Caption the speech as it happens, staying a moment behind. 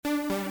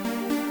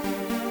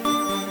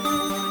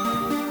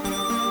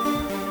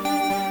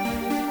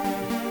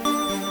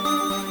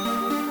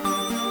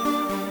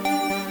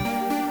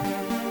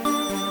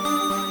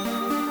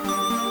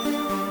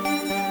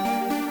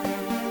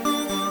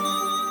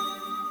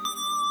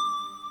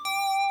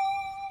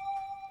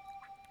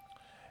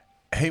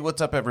Hey,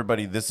 what's up,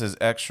 everybody? This is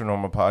Extra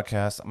Normal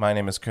Podcast. My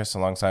name is Chris.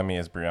 Alongside me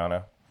is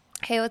Brianna.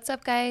 Hey, what's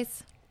up,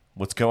 guys?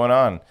 What's going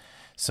on?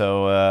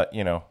 So,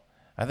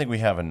 I think we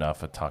have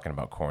enough of talking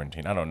about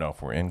quarantine. I don't know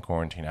if we're in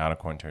quarantine, out of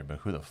quarantine, but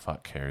who the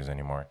fuck cares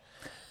anymore?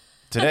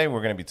 Today,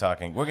 we're going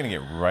to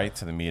get right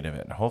to the meat of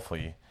it. And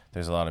hopefully,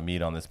 there's a lot of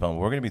meat on this bone.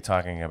 We're going to be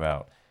talking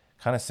about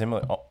kind of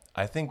similar.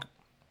 I think,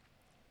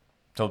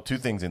 so two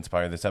things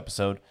inspired this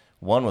episode.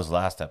 One was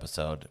last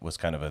episode, was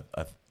kind of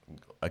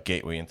a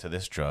gateway into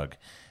this drug,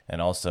 and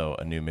also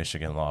a new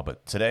Michigan law.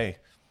 But tonight,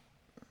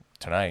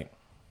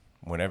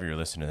 whenever you're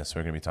listening to this,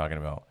 we're going to be talking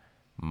about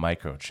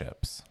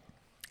microchips.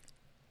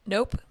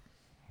 Nope.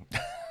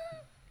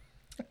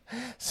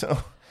 So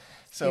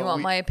you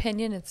want my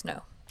opinion? It's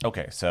no.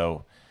 Okay,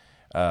 so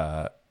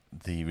the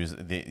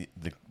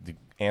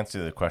answer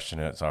to the question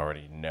is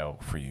already no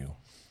for you.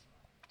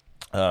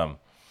 But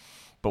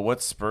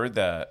what spurred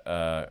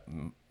that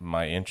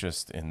my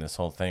interest in this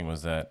whole thing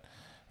was that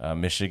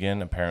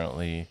Michigan,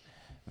 apparently,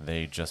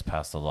 they just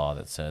passed a law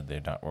that said they're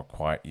not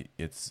required.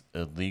 It's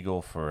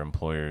illegal for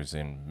employers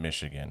in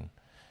Michigan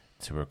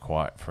to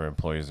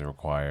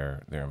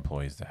require their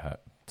employees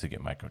to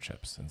get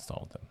microchips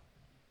installed in them.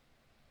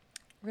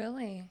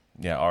 Really?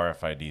 Yeah,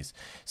 RFIDs.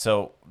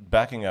 So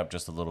backing up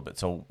just a little bit.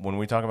 So when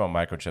we talk about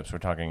microchips, we're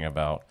talking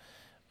about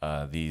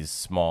these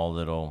small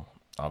little,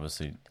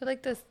 obviously. They're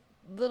like this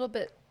little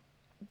bit,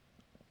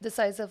 the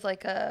size of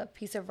like a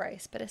piece of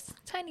rice, but it's a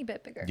tiny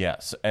bit bigger.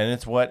 Yes, and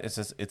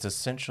it's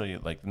essentially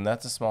like, and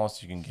that's the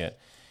smallest you can get,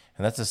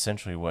 and that's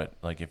essentially what,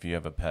 like, if you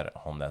have a pet at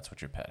home, that's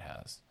what your pet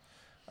has.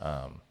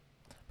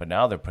 But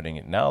now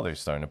they're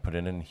starting to put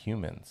it in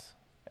humans,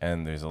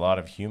 and there's a lot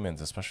of humans,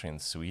 especially in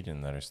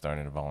Sweden, that are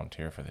starting to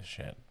volunteer for this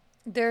shit.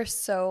 They're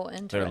so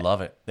into it. They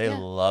love it. They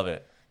love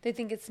it. They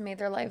think it's made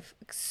their life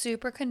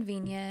super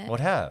convenient.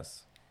 What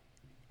has?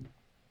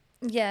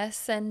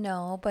 Yes and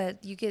no,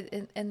 but you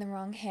get in the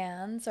wrong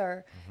hands,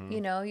 or,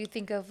 you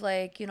think of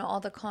like,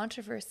 all the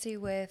controversy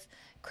with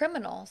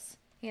criminals,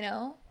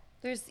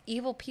 there's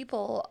evil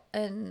people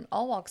in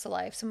all walks of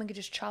life. Someone could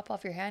just chop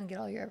off your hand, get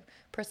all your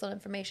personal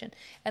information.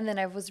 And then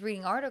I was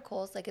reading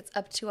articles, like it's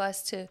up to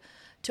us to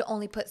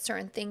only put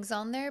certain things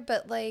on there.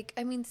 But like,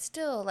 I mean,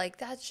 still, like,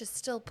 that's just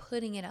still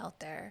putting it out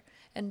there.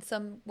 And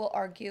some will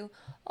argue,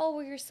 oh,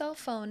 well, your cell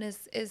phone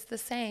is the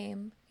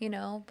same,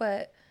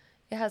 but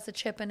it has a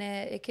chip in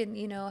it. It can,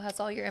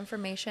 has all your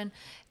information.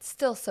 It's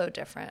still so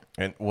different.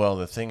 And well,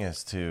 the thing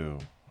is too,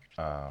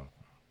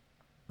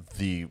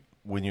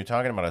 when you're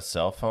talking about a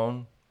cell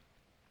phone,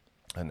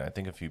 and I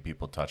think a few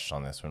people touched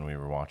on this when we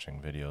were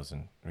watching videos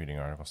and reading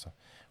articles.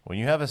 When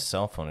you have a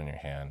cell phone in your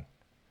hand,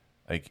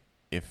 like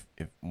if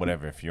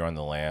you're on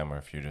the lam, or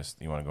if you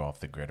want to go off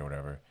the grid or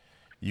whatever,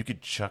 you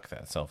could chuck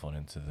that cell phone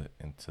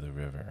into the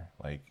river,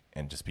 like,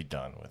 and just be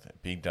done with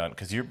it. Be done,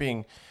 because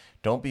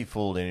don't be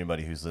fooled,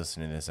 anybody who's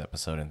listening to this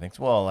episode and thinks,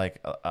 well,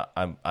 like,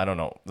 I don't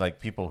know, like,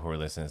 people who are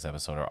listening to this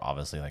episode are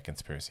obviously like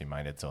conspiracy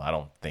minded, so I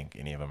don't think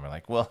any of them are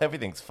like, well,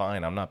 everything's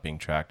fine, I'm not being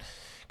tracked,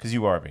 because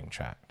you are being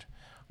tracked,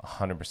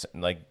 100%.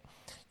 Like,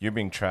 you're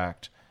being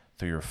tracked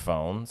through your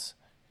phones.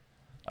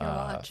 Your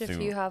watch,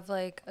 if you have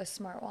like a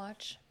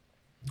smartwatch.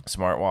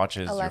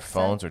 Smartwatches, Alexa. your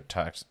phones, or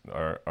text,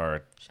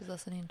 or she's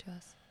listening to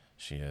us.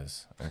 She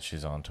is, and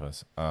she's on to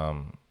us.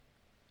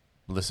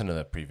 Listen to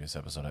that previous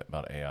episode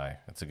about AI.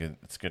 It's a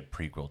good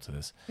prequel to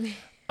this.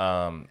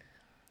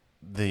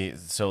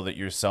 So that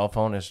your cell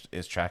phone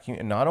is tracking,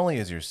 and not only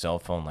is your cell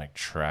phone like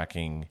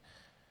tracking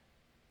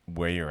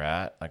where you're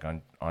at, like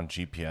on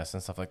GPS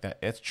and stuff like that,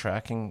 it's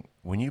tracking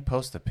when you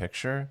post a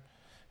picture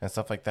and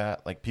stuff like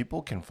that. Like,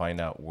 people can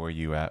find out where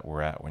you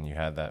were at when you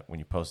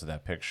posted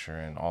that picture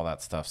and all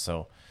that stuff.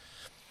 So,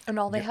 and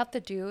all they have to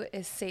do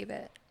is save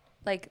it.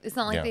 Like, it's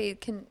not like they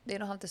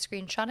don't have to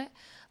screenshot it.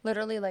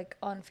 Literally, like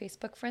on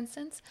Facebook, for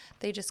instance,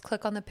 they just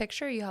click on the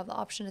picture. You have the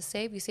option to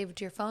save. You save it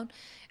to your phone.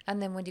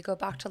 And then when you go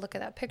back to look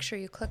at that picture,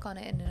 you click on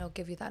it and it'll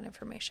give you that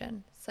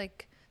information. It's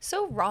like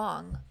so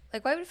wrong.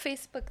 Like, why would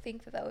Facebook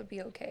think that would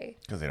be okay?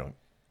 Because they don't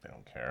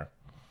care.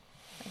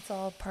 It's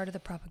all part of the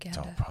propaganda.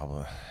 It's all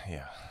probably,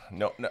 yeah.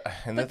 No.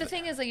 And but the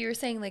thing is, like you were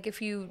saying, like,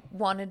 if you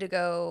wanted to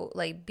go,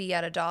 like, be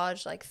at a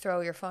Dodge, like,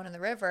 throw your phone in the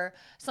river,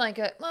 it's not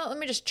like, well, let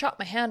me just chop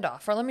my hand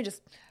off, or let me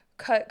just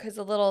cut, because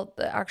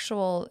the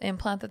actual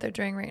implant that they're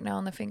doing right now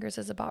on the fingers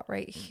is about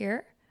right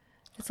here.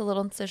 It's a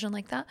little incision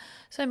like that.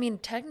 So, I mean,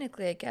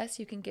 technically, I guess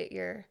you can get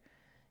your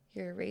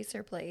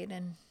razor blade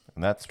and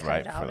that's cut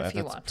right it out for that. if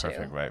you That's want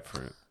perfect, to. right?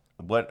 For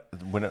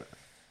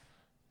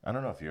I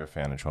don't know if you're a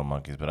fan of Troll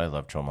Monkeys, but I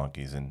love Troll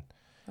Monkeys, and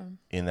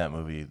in that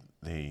movie,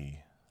 it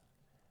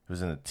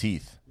was in the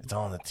teeth. It's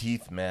all in the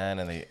teeth, man,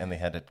 and they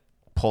had to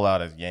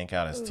yank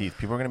out his teeth.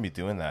 People are gonna be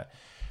doing that,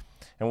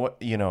 and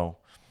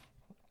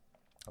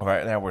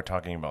right now we're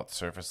talking about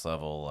surface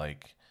level,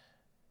 like,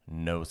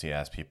 nosy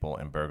ass people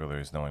and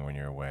burglars knowing when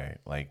you're away,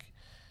 like,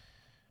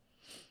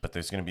 but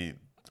we're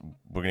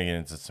gonna get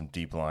into some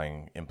deep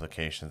lying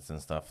implications and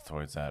stuff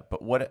towards that.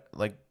 But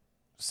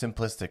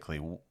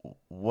simplistically,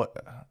 what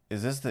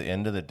is this the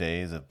end of the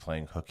days of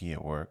playing hooky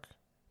at work?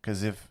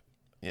 Because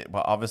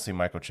obviously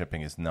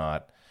microchipping is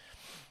not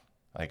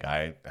Like,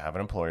 I have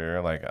an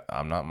employer. Like,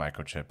 I'm not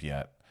microchipped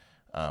yet,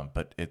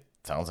 but it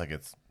sounds like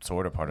it's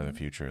sort of part of the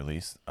future, at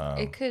least.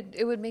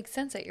 It would make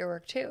sense at your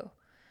work too.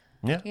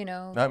 Yeah. You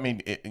know, I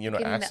mean,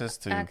 getting access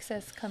to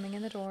access coming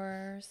in the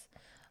doors.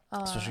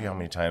 Especially how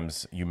many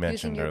times you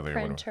mentioned Using your earlier.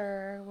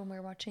 printer when we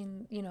were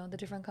watching, the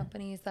different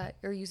companies that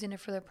are using it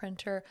for their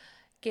printer,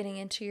 getting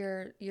into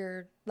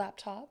your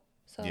laptop.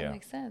 So Yeah. it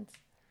makes sense.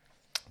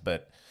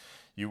 But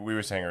we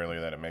were saying earlier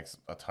that it makes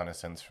a ton of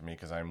sense for me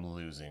because I'm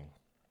losing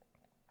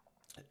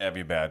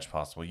every badge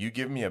possible. You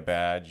give me a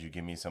badge, you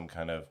give me some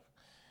kind of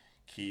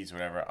keys,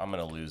 whatever, I'm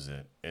gonna lose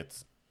it.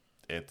 It's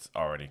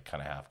already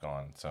kind of half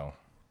gone. So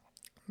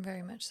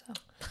Very much so.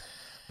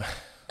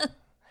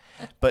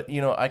 But,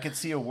 I could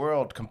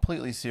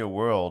completely see a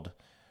world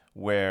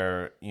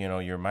where,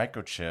 you're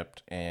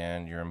microchipped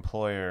and your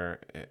employer,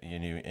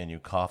 and you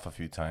cough a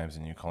few times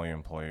and you call your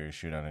employer, you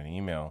shoot out an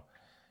email.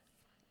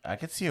 I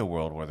could see a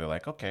world where they're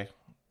like, okay,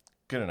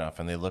 good enough.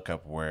 And they look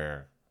up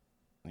where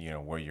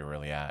you're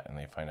really at, and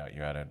they find out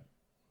you're at a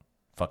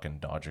fucking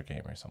Dodger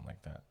game or something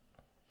like that.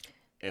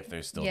 If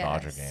there's still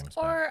Dodger games.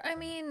 Or, I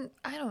mean,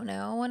 I don't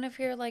know. What if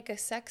you're like a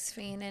sex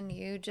fiend and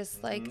you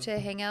just like to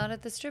hang out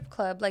at the strip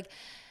club? Like,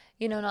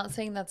 not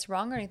saying that's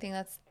wrong or anything.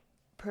 That's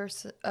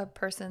a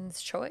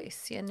person's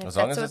choice. And if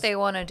that's what they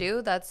want to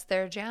do, that's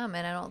their jam.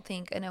 And I don't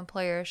think an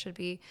employer should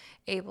be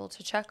able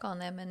to check on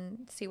them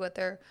and see what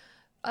they're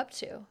up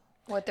to,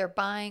 what they're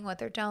buying, what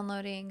they're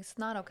downloading. It's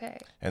not okay.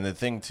 And the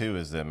thing, too,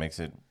 is that makes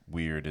it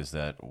weird is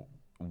that,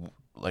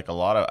 like,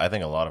 I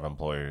think a lot of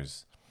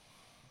employers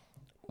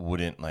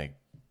wouldn't, like,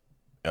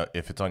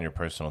 if it's on your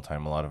personal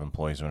time, a lot of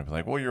employees would be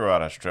like, well, you're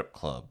at a strip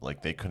club.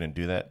 Like, they couldn't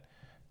do that.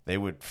 They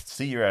would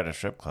see you're at a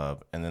strip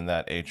club, and then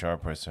that HR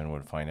person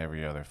would find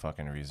every other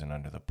fucking reason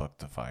under the book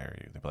to fire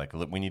you. They'd be like,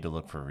 look, we need to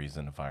look for a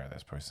reason to fire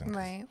this person.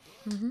 Right.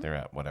 They're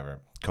at whatever,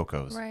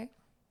 Coco's. Right.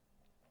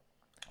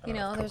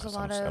 There's a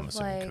lot of,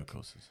 like,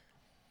 Coco's is.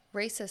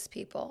 racist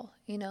people,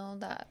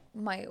 that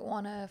might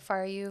want to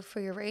fire you for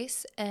your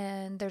race,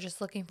 and they're just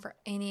looking for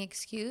any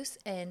excuse,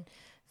 and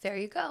there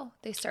you go.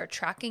 They start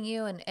tracking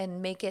you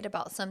and make it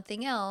about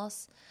something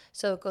else.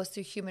 So it goes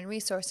through human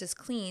resources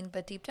clean,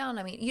 but deep down,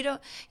 I mean, you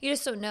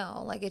just don't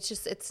know. Like,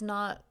 it's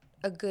not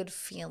a good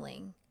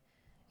feeling.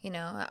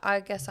 I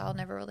guess I'll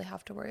never really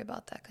have to worry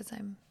about that because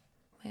I'm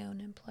my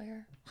own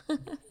employer.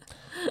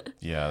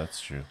 Yeah, that's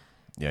true.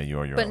 Yeah, you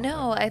are your But own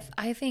no, employer.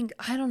 I think,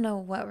 I don't know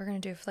what we're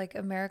going to do for like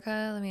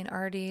America. I mean,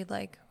 already,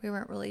 like, we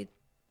weren't really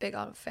big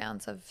on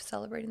fans of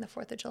celebrating the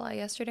 4th of July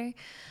yesterday.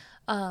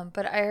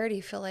 But I already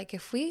feel like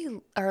if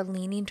we are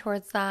leaning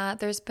towards that,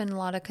 there's been a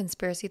lot of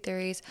conspiracy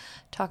theories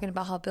talking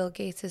about how Bill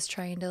Gates is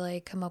trying to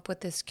like come up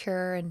with this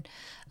cure and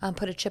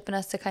put a chip in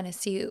us to kind of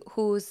see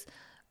who's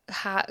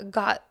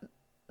got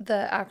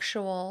the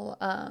actual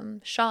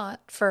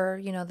shot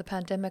for, the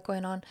pandemic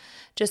going on,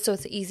 just so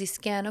it's an easy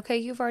scan. Okay,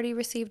 you've already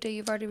received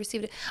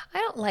it. I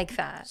don't like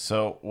that.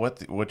 So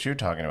what you're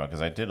talking about,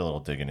 because I did a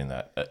little digging in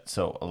that.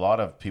 So a lot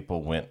of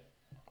people went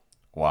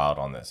wild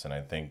on this, and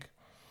I think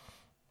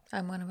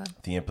I'm one of them.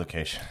 the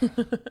implication,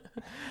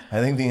 I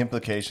think the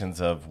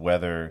implications of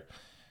whether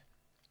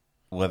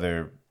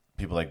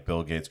people like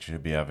Bill Gates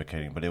should be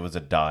advocating, but it was a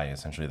dye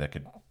essentially that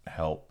could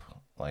help,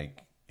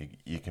 like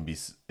it can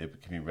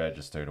be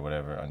registered or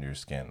whatever under your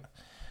skin.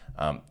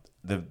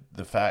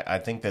 The fact, I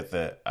think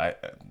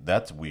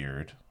that's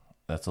weird.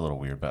 That's a little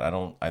weird, but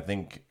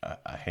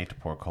I hate to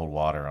pour cold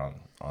water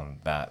on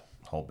that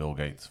whole Bill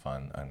Gates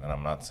fund, and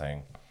I'm not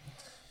saying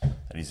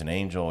that he's an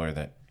angel or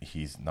that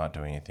he's not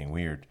doing anything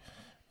weird.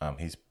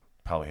 He's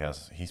probably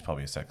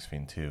a sex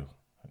fiend too.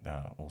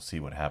 We'll see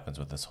what happens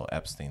with this whole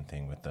Epstein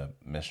thing with the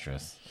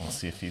mistress. We'll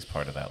see if he's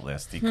part of that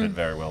list. He could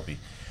very well be.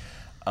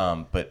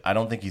 But I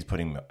don't think he's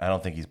putting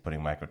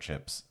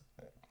microchips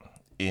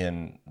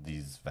in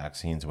these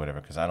vaccines or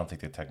whatever, because I don't think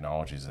the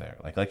technology is there.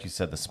 Like you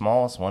said, the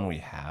smallest one we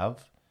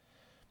have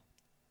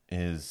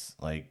is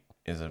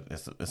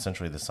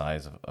essentially the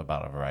size of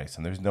about of rice,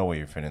 and there's no way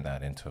you're fitting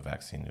that into a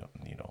vaccine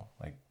needle.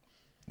 Like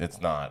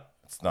it's not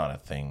a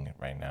thing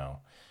right now.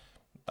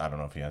 I don't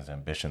know if he has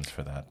ambitions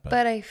for that,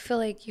 but I feel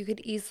like you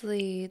could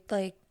easily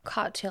like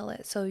cocktail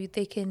it so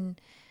they can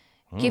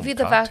give you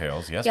the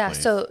cocktails. Yes, yeah.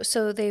 please.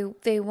 So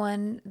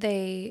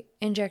they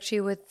inject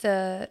you with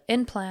the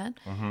implant,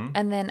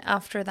 and then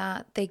after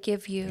that they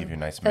give you a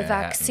nice the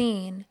Manhattan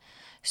vaccine.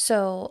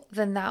 So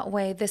then that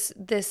way,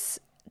 this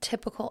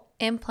typical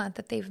implant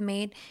that they've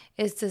made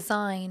is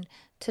designed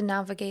to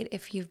navigate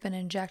if you've been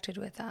injected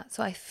with that.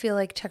 So I feel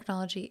like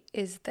technology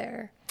is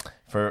there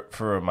for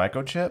a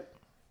microchip.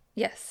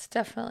 Yes,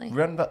 definitely.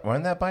 Run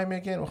that by me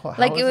again. How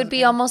like it would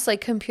be almost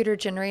like computer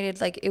generated.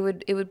 Like it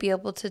would be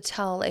able to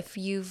tell if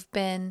you've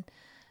been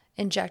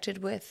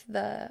injected with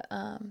the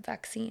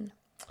vaccine.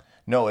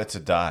 No, it's a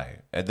dye.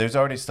 There's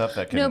already stuff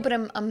that can. No, but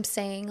I'm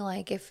saying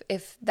like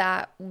if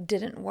that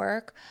didn't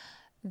work,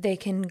 they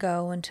can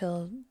go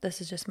until this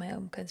is just my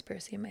own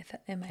conspiracy in my head.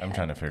 I'm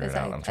trying to figure it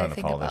out. I'm trying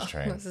to follow this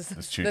train.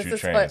 This choo-choo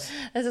train.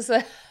 This is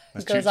what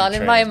goes on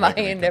in my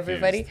mind,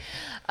 everybody.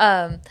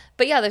 But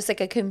yeah, there's like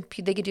they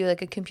could do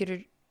like a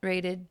computer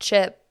refrigerated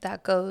chip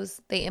that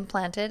they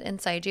implant it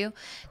inside you,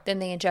 then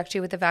they inject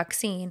you with the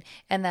vaccine,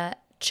 and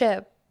that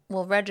chip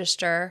will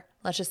register.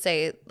 Let's just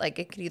say like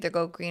it could either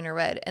go green or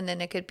red, and then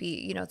it could be,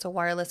 it's a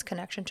wireless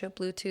connection to a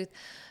Bluetooth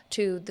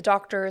to the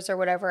doctors or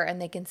whatever, and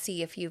they can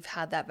see if you've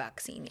had that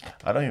vaccine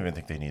yet. I don't even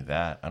think they need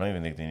that. I don't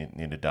even think they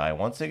need to die.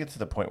 Once they get to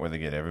the point where they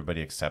get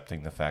everybody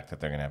accepting the fact that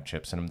they're going to have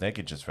chips in them, they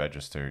could just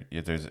register.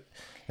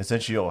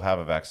 Essentially, you'll have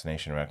a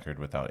vaccination record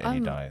without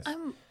any dies.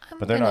 I'm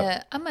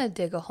gonna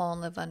dig a hole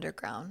and live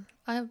underground.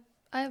 I'm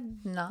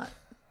not.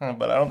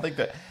 But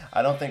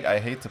I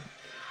hate to.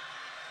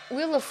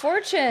 Wheel of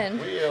Fortune.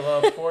 Wheel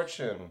of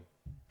Fortune.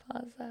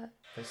 Pause that.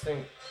 This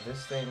thing.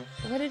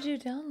 What did you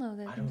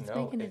download? I don't It's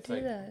know. making it It's do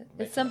like that.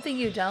 It's something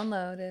you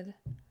downloaded.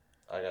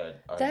 I gotta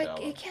That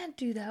it can't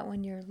do that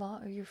when your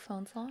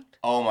phone's locked.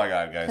 Oh my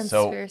god, guys!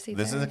 Conspiracy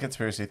This is theory. a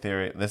conspiracy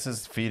theory. This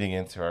is feeding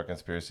into our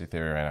conspiracy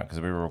theory right now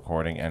because we were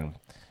recording an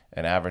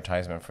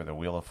advertisement for the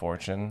Wheel of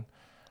Fortune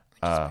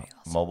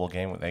mobile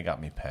game. They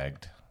got me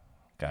pegged,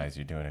 guys.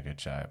 You're doing a good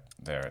job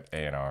there at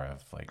A&R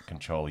of like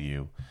Control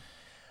U.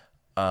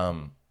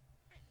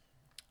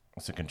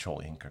 It's a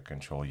Control Inc. or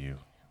Control U.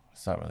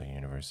 It's not really a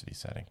university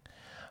setting.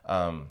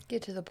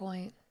 Get to the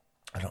point.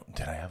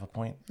 Did I have a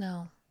point?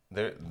 No.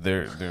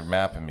 They're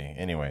mapping me.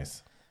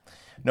 Anyways.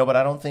 No, but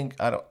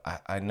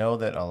I know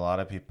that a lot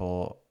of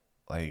people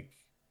like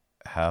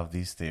have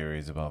these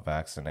theories about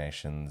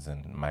vaccinations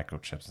and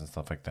microchips and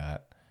stuff like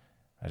that.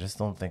 I just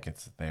don't think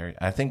it's there.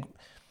 I think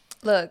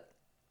Look,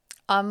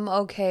 I'm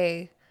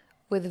okay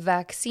with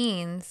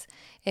vaccines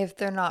if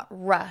they're not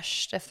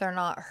rushed, if they're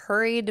not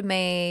hurried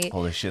made.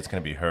 holy shit, it's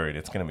going to be hurried.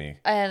 It's going to be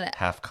And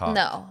half cocked.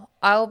 no,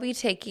 I'll be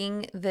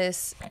taking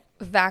this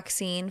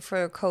vaccine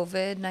for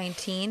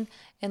COVID-19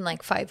 in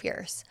like 5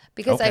 years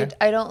because Okay.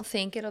 I don't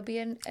think it'll be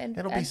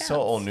It'll be so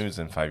old news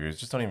in 5 years.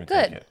 Just don't even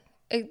Good.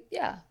 take it.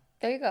 Yeah,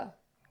 there you go.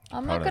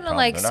 I'm Part not of the gonna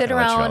like problem. They're not sit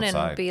gonna let you around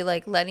outside. and be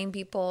like letting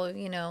people,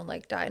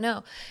 like die.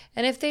 No.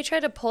 And if they try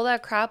to pull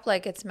that crap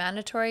like it's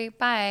mandatory,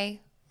 bye.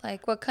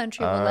 Like what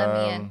country will let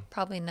me in?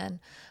 Probably none.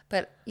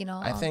 But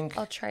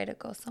I'll try to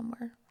go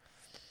somewhere.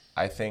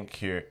 I think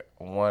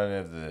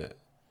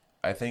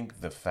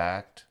the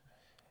fact.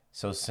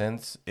 So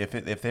since if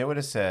they would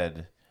have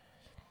said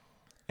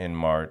in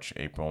March,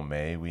 April,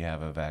 May we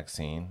have a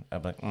vaccine,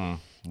 I'd be like,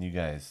 you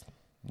guys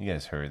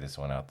hurry this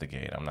one out the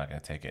gate. I'm not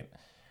gonna take it.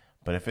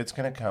 But if it's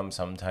gonna come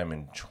sometime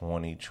in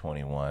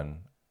 2021,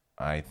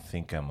 I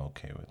think I'm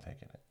okay with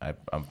taking it.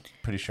 I'm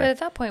pretty sure. But at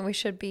that point, we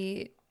should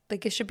be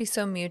like it should be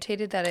so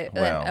mutated that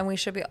and we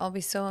should all be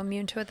so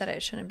immune to it that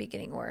it shouldn't be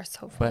getting worse.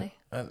 Hopefully.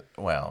 But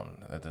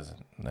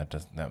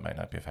that might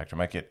not be a factor.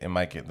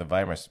 The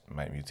virus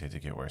might mutate to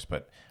get worse.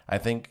 But I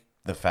think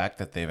the fact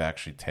that they've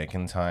actually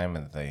taken time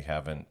and they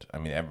haven't. I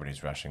mean,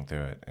 everybody's rushing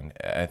through it, and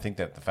I think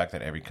that the fact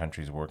that every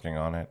country's working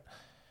on it,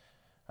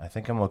 I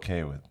think I'm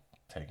okay with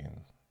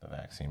taking the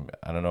vaccine.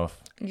 I don't know if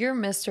You're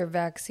Mr.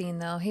 Vaccine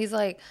though. He's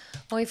like,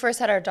 when we first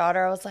had our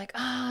daughter, I was like,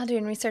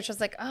 doing research. I was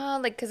like,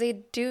 like, cause they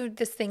do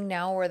this thing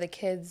now where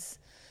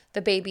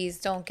the babies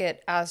don't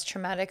get as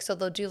traumatic. So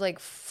they'll do like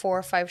 4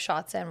 or 5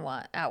 shots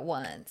at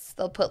once.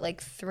 They'll put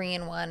like 3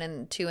 in one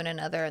and 2 in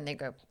another and they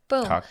go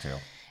boom. cocktail.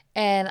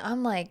 And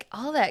I'm like,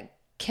 all that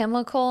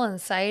chemical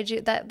inside you,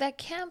 that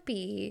can't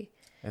be,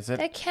 Is it?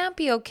 that can't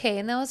be okay.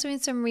 And I was doing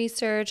some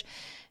research.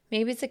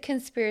 Maybe it's a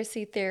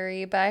conspiracy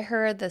theory, but I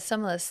heard that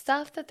some of the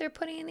stuff that they're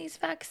putting in these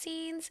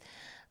vaccines,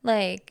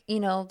 like,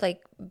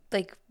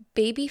 like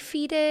baby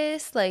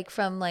fetus, like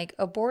from like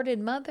aborted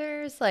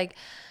mothers, like.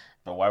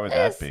 But why would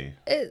that be?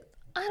 I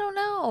don't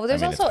know. There's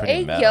mean, it's also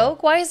pretty egg metal.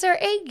 yolk. Why is there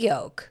egg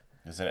yolk?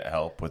 Doesn't it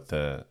help with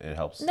the? It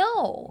helps.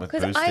 No, with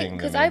because boosting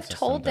the immune I've system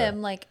told to-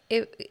 them like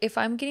if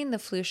I'm getting the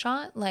flu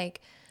shot,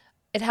 like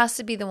it has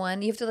to be the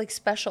one you have to like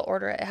special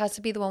order it. It has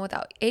to be the one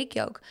without egg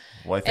yolk.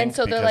 Well, I think And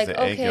so they're because like,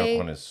 the egg okay.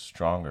 yolk one is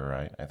stronger,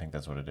 right? I think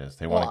that's what it is.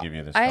 They want to give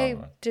you the strong I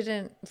one.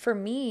 didn't for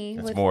me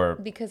It's more-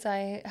 because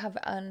I have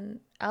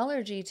an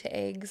allergy to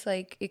eggs.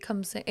 Like it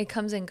comes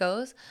and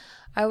goes.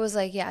 I was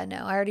like, yeah,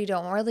 no, I already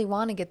don't really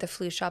want to get the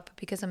flu shot, but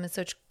because I'm in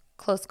such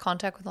close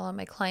contact with all of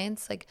my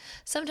clients, like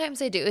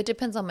sometimes I do. It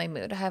depends on my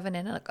mood. I haven't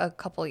in a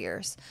couple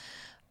years,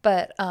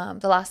 but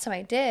the last time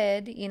I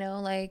did,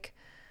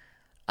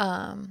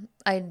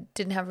 I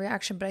didn't have a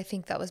reaction, but I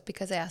think that was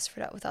because I asked for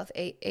that without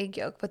the egg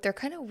yolk. But they're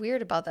kind of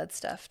weird about that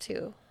stuff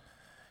too.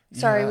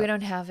 Sorry, Yeah. we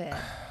don't have it.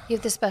 You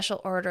have to special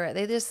order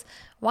it.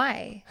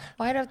 Why?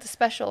 Why do you have to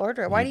special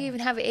order it? Why do you even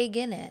have egg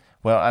in it?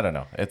 Well, I don't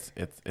know. It's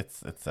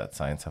that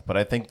science stuff. But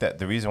I think that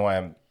the reason why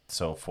I'm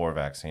so for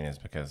vaccine is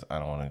because I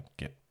don't want to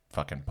get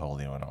fucking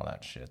polio and all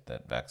that shit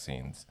that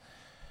vaccines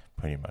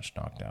pretty much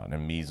knocked out,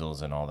 and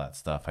measles and all that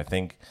stuff. I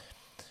think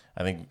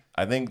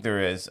there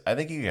is. I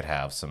think you could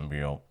have some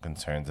real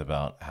concerns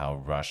about how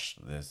rushed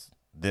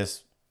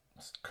this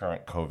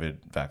current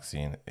COVID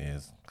vaccine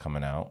is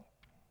coming out.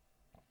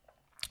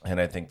 And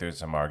I think there's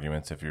some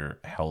arguments if you're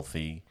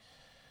healthy,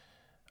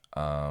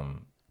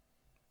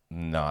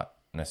 not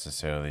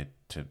necessarily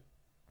to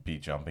be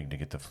jumping to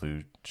get the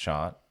flu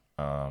shot,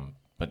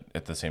 but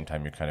at the same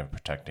time you're kind of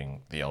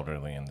protecting the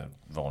elderly and the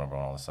vulnerable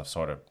and all this stuff,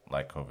 sort of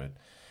like COVID.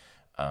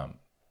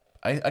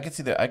 I could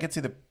see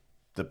the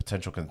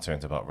potential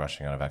concerns about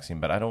rushing out a vaccine,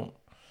 but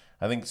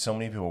I think so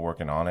many people are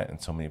working on it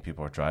and so many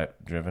people are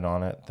driven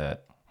on it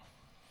that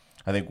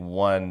I think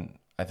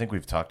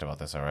we've talked about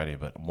this already,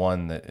 but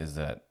one that is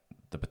that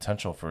the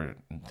potential for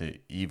the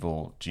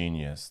evil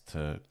genius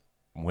to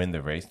win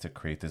the race to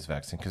create this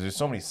vaccine, because there's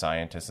so many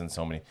scientists and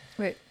so many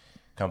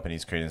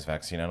companies creating this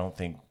vaccine. I don't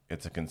think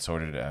it's a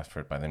concerted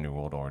effort by the New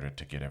World Order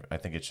to get it. I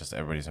think it's just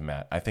everybody's a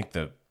mad. I think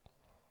the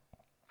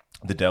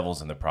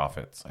devil's in the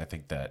prophets. I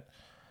think that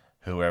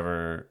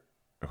whoever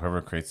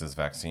creates this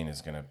vaccine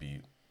is going to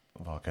be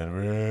fucking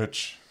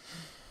rich,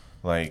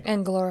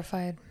 and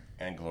glorified.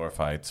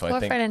 So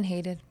glorified and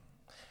hated.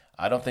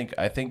 I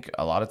think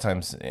a lot of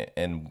times,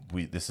 and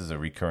this is a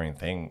recurring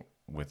thing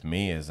with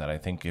me, is that I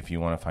think if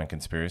you want to find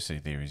conspiracy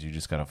theories, you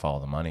just got to follow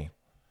the money.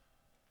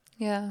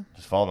 Yeah.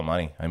 Just follow the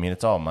money. I mean,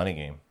 it's all a money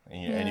game.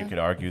 And you could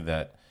argue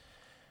that,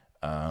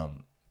 I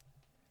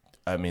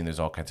mean, there's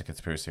all kinds of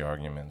conspiracy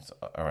arguments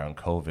around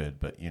COVID,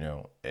 but, you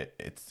know,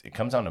 it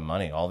comes down to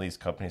money. All these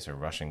companies are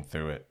rushing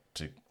through it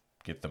to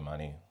get the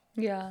money.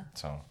 Yeah.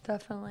 So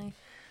definitely.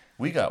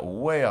 We got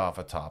way off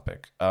a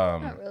topic.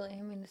 Not really.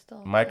 I mean, it's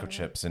still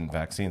microchips and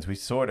vaccines. We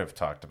sort of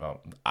talked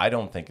about. I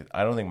don't think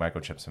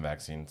microchips and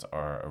vaccines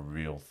are a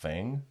real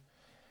thing.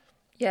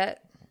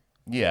 Yet.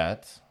 I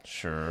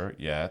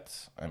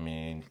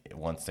mean,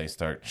 once they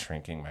start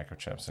shrinking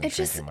microchips and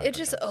it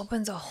just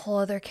opens a whole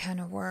other can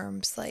of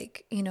worms,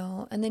 like, you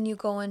know, and then you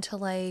go into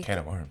like can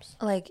of worms,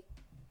 like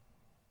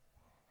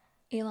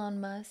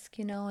Elon Musk,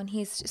 you know, and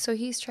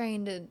he's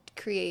trying to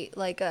create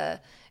like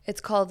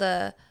it's called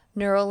a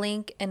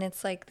Neuralink, and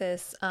it's like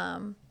this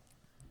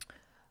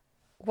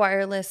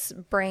wireless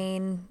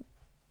brain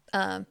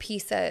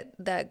piece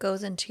that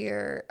goes into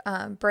your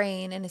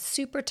brain, and it's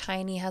super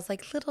tiny, has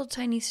like little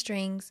tiny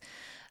strings.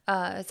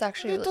 It's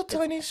actually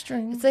tiny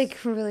strings. It's like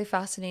really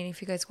fascinating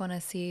if you guys want to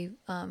see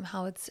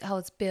how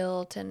it's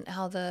built and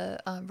how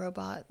the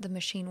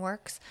machine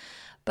works.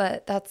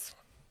 But that's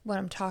what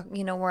I'm talking,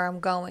 you know, where I'm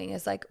going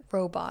is like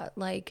robot,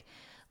 like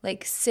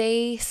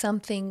say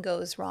something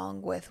goes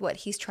wrong with what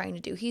he's trying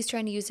to do. He's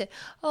trying to use it.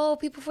 Oh,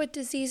 people with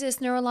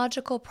diseases,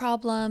 neurological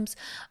problems,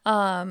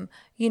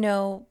 you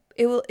know,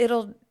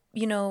 it'll,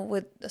 you know,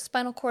 with the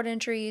spinal cord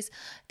injuries,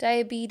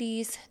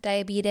 diabetes.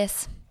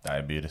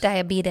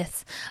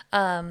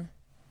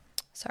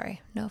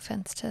 Sorry, no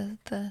offense to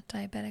the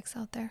diabetics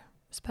out there,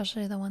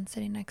 especially the one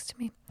sitting next to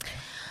me.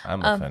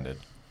 I'm offended.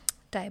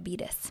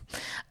 Diabetes.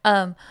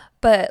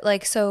 But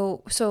like,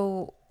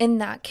 so in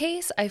that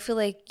case, I feel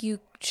like you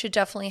should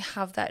definitely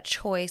have that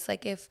choice.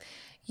 Like if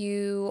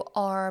you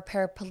are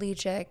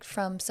paraplegic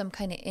from some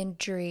kind of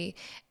injury,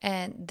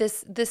 and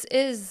this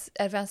is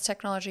advanced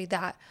technology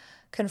that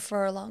can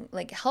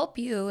help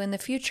you in the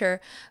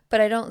future,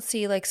 but I don't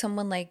see like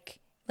someone like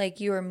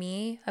you or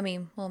me. I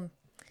mean, well,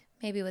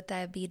 maybe with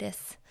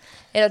diabetes,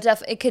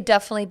 it could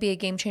definitely be a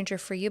game changer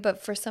for you,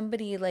 but for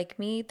somebody like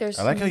me,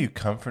 I like how you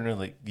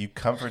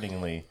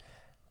comfortingly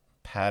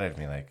patted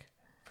me, like,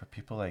 for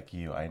people like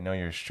you, I know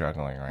you're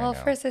struggling right now. Well,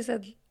 first I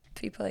said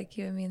people like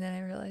you and me, and then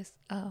I realized,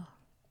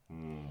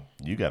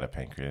 you got a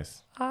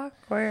pancreas.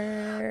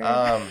 Awkward.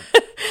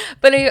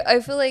 But I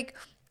feel like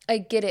I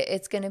get it.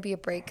 It's going to be a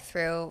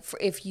breakthrough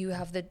if you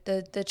have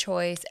the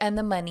choice and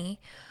the money.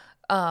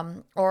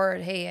 Or,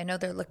 hey, I know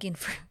they're looking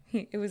for,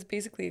 it was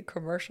basically a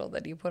commercial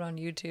that he put on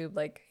YouTube.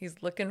 Like, he's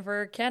looking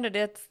for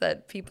candidates,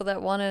 people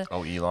that want to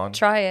Elon?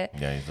 try it.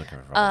 Yeah, he's looking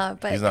for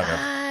but he's not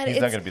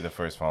going to be the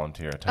first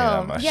volunteer, I'll tell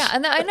you that much. Yeah,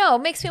 and I know.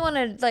 It makes me want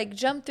to, like,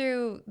 jump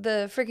through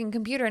the freaking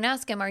computer and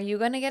ask him, are you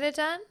going to get it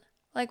done?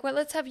 Like,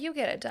 let's have you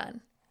get it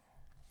done.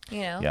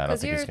 You know? Yeah,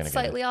 because you're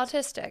slightly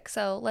autistic,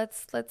 so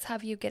let's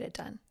have you get it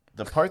done.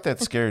 The part that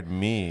scared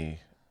me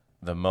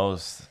the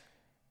most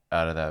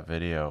out of that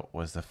video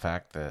was the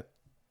fact that,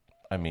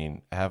 I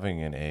mean,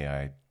 having an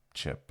AI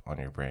chip on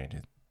your brain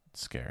is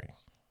scary.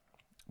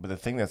 But the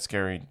thing that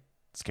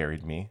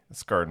scarred me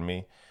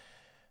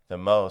the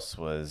most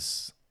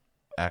was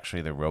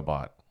actually the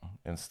robot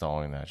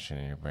installing that shit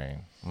in your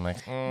brain. I'm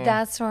like,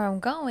 that's where I'm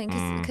going,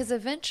 because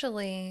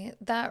eventually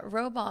that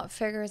robot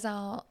figures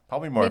out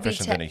probably more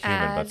efficient than a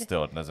human, but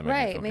still it doesn't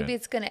make me feel maybe good.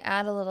 It's going to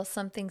add a little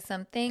something,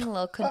 a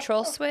little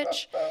control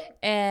switch,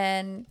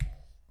 and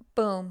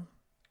boom,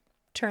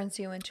 turns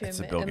you into a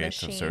Bill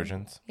Gates machine. Of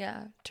surgeons.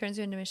 Yeah, turns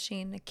you into a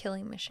machine, a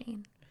killing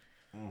machine.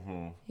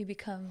 Mm-hmm. You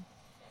become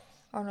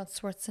Arnold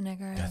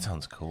Schwarzenegger. That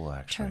sounds cool,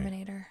 actually.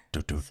 Terminator.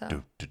 Do.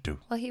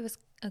 Well, he was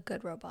a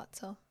good robot,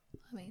 so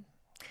I mean,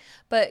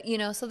 but you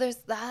know, so there's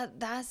that.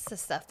 That's the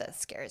stuff that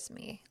scares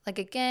me. Like,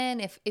 again,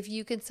 if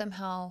you can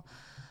somehow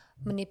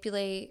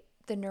manipulate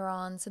the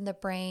neurons in the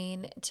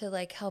brain to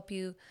like help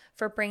you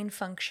for brain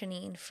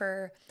functioning,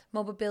 for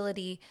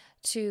mobility,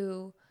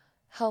 to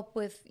help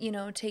with, you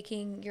know,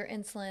 taking your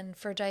insulin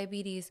for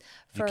diabetes.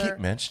 For, you keep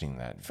mentioning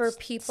that. For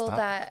people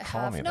that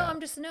have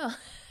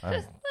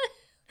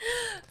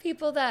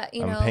people that,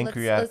 you know,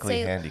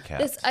 pancreatically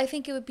handicapped. I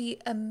think it would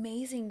be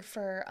amazing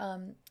for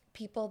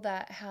people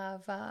that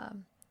have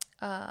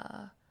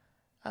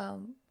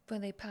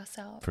when they pass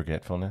out.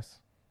 Forgetfulness?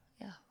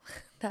 Yeah.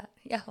 That.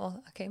 Yeah.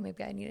 Well, okay.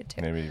 Maybe I need it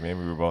too. Maybe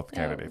we're both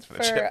candidates for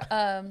the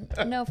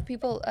chip. No, for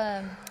people.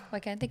 I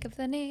can't think of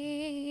the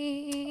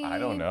name. I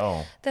don't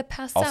know. The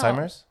pass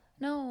Alzheimer's?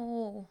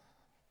 No.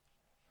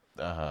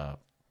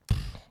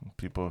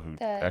 People who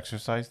That-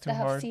 exercise too That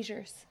have hard.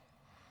 seizures.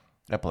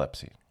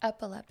 Epilepsy.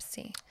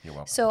 Epilepsy. You're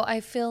welcome. So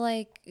I feel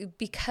like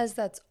because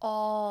that's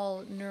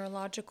all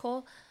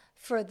neurological,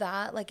 for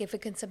that, like if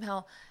it can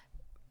somehow,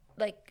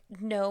 like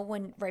know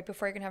when right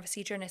before you're gonna have a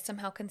seizure, and it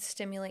somehow can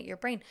stimulate your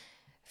brain,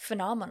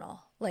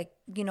 phenomenal. Like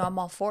I'm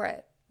all for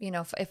it.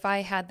 If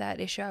I had that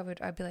issue,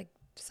 I'd be like,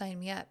 sign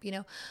me up.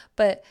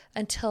 But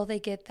until they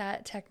get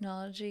that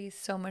technology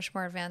so much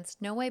more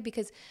advanced, no way,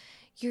 because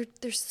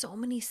there's so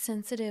many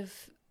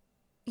sensitive.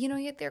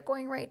 Yet they're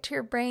going right to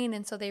your brain,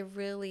 and so they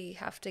really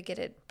have to get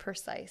it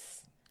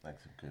precise. Like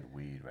some good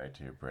weed right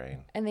to your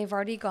brain. And they've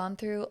already gone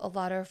through a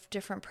lot of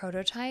different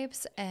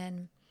prototypes,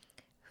 and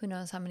who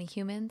knows how many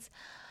humans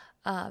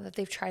that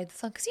they've tried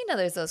this on. Because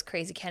there's those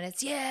crazy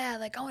candidates. Yeah,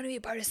 like I want to be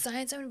a part of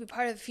science. I want to be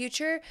part of the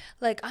future.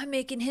 Like I'm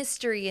making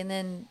history, and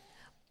then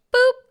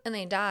boop, and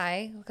they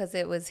die because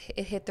it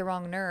hit the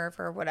wrong nerve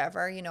or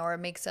whatever, or it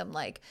makes them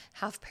like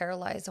half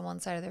paralyzed on one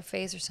side of their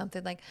face or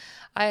something. Like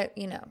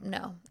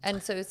no.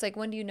 And so it's like,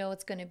 when do you know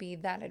it's going to be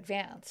that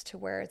advanced to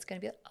where it's going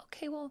to be like,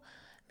 okay, well,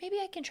 maybe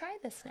I can try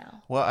this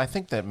now. Well, I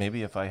think that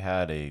maybe if I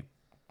had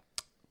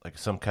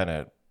some kind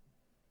of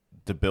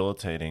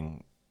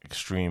debilitating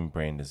extreme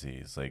brain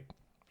disease, like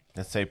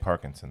let's say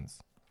Parkinson's,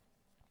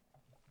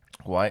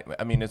 why?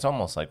 I mean, it's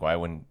almost like why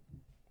wouldn't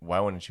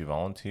you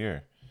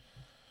volunteer?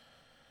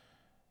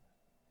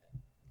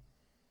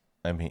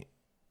 I mean,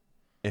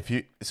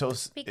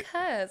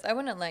 Because I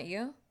wouldn't let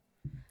you.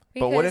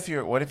 But what if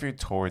you're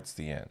towards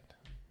the end?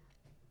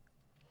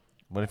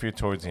 What if you're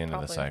towards the end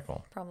of the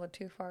cycle? Probably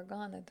too far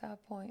gone at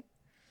that point.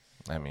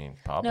 I mean,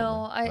 probably.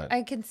 No,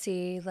 I can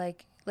see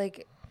like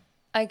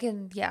I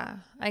can, yeah,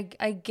 I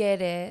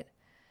get it,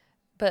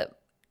 but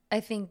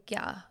I think,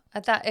 yeah,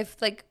 at that, if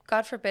like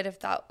God forbid if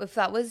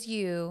that was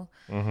you,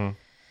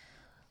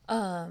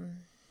 I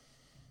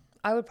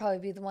would probably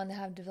be the one to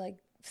have to like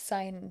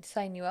sign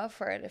you up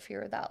for it if you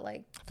were that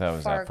like that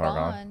was far that far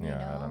gone.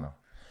 Yeah, I don't know.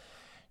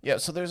 Yeah,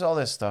 so there's all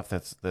this stuff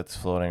that's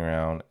floating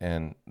around,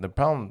 and the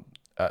problem,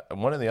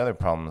 one of the other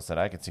problems that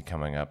I could see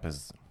coming up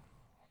is,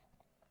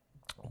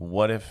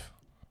 what if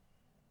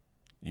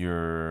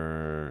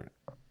you're,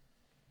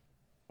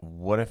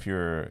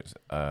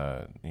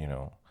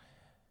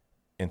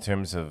 in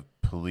terms of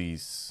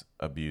police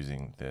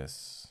abusing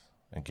this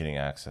and getting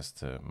access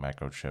to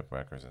microchip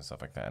records and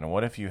stuff like that, and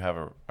what if you have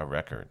a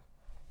record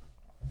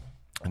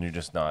and you're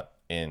just not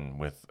in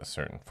with a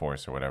certain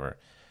force or whatever?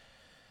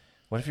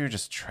 What if you're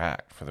just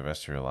tracked for the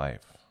rest of your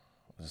life?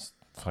 Just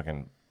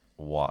fucking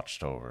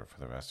watched over for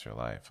the rest of your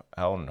life?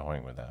 How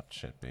annoying would that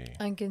shit be?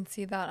 I can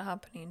see that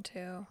happening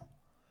too.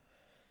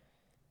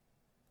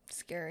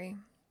 Scary.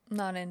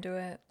 Not into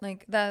it.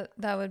 Like that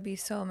would be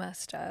so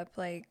messed up.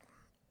 Like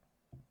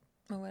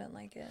I wouldn't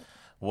like it.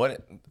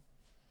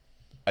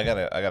 I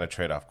got a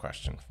trade-off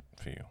question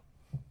for you.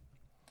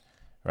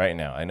 Right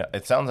now, I know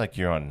it sounds like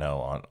you're on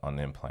no on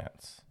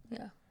implants.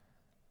 Yeah.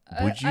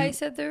 Would you? I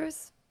said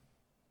there's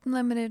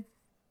limited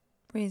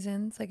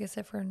reasons, like I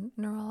said, for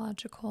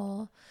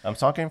neurological. I'm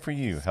talking for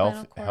you,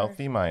 spinal cord.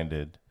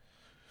 healthy-minded.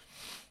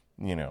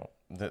 No.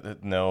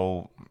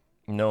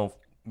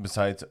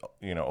 Besides,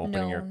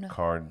 opening your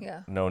card,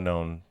 yeah. no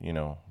known,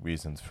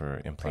 reasons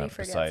for implant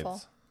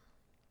besides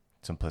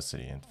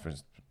simplicity and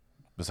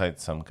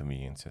besides some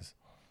conveniences.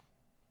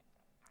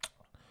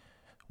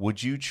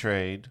 Would you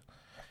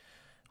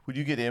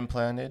get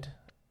implanted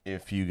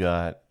if you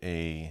got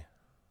a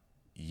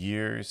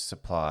year's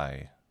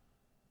supply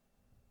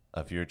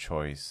of your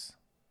choice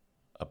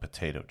of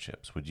potato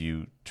chips? Would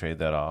you trade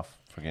that off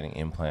for getting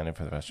implanted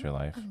for the rest of your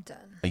life? I'm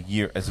done. A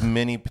year, as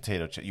many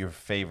potato chips, your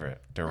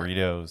favorite,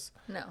 Doritos,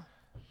 No.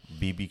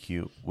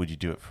 BBQ. Would you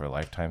do it for a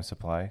lifetime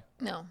supply?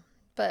 No.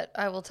 But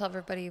I will tell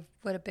everybody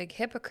what a big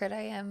hypocrite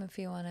I am if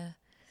you want to.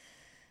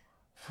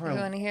 For you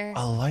want to hear?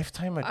 A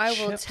lifetime of I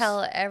chips? will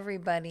tell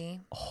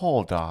everybody.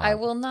 Hold on. I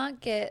will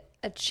not get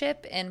a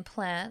chip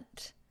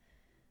implant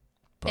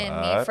in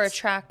me for a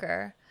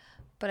tracker,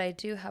 but I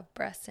do have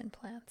breast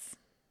implants.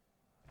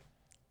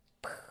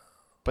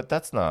 But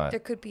that's not. There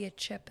could be a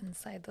chip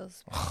inside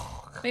those.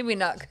 Maybe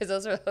not,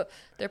 because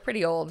they're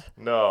pretty old.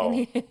 No. They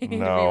need to be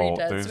No. redone.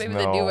 There's So maybe no.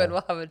 the new one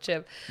will have a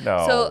chip.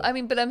 No. So I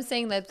mean, but I'm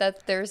saying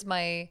that there's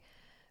me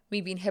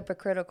being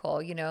hypocritical,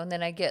 and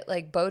then I get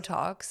like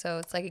Botox, so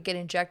it's like I get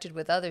injected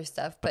with other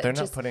stuff. But They're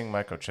just, not putting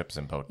microchips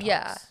in Botox.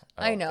 Yeah,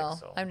 I don't know. think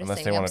so. I'm just Unless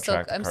saying. they want to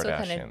track I'm the still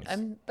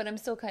Kardashians. I'm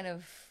still kind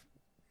of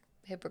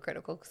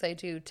hypocritical because I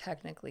do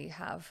technically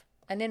have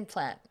an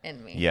implant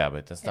in me. Yeah,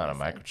 but that's not a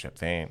Innocent. microchip.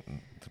 They ain't.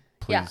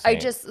 Yeah,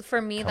 for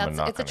me, come and it's a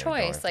knock on your door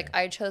choice. Like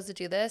I chose to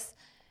do this.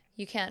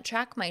 You can't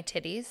track my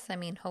titties. I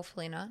mean,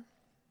 hopefully not.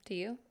 Do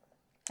you?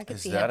 I could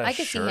Is see that him. a I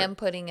could see shirt? him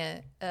putting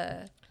a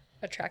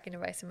tracking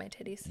device in my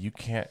titties. You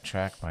can't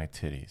track my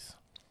titties.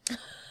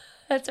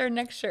 That's our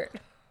next shirt.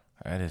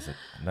 That is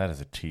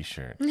a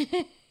t-shirt.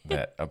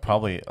 that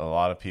probably a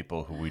lot of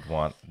people who we'd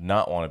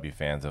not want to be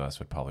fans of us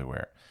would probably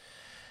wear.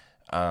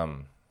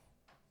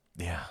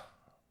 Yeah.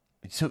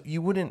 So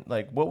you wouldn't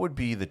like, what would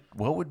be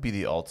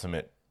the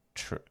ultimate,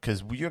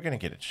 because you're going to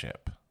get a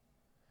chip.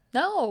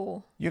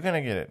 No. You're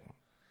going to get it.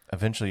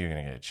 Eventually you're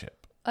going to get a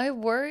chip. I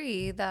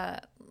worry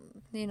that,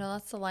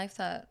 that's the life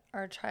that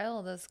our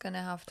child is going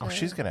to have to. Oh,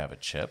 she's going to have a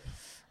chip.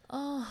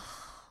 Oh,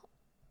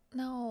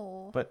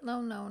 no. But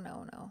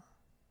no.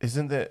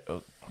 Isn't that...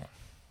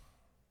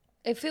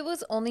 If it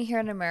was only here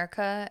in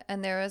America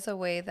and there was a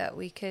way that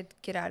we could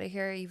get out of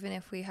here, even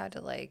if we had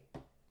to like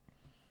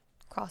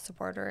cross the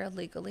border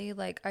illegally,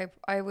 like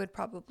I would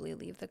probably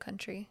leave the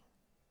country.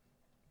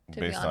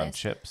 Based on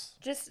chips?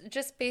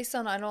 Just based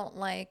on, I don't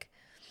like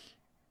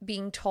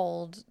being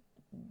told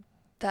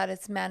that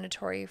it's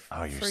mandatory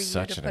for you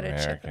to put a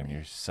chip in.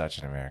 You're such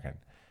an American.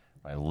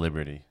 My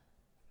liberty.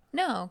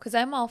 No, because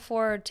I'm all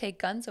for take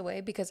guns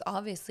away, because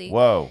obviously,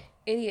 whoa,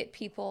 idiot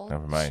people.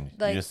 Never mind.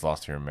 You just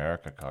lost your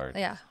America card.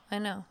 Yeah, I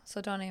know.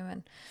 So don't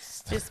even.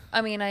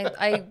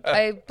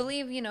 I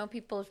believe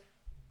people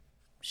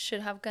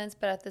should have guns,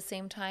 but at the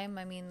same time,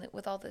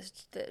 with all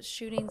the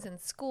shootings in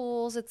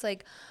schools, it's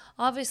like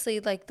obviously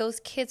like those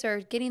kids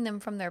are getting them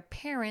from their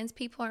parents.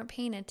 People aren't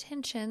paying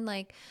attention.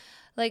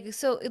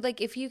 So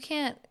if you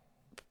can't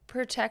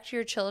protect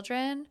your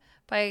children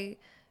by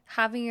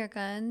having your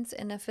guns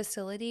in a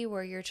facility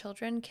where your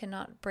children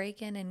cannot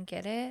break in and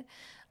get it,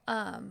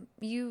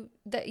 you're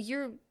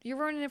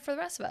ruining it for the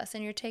rest of us,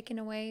 and you're taking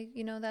away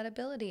that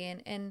ability,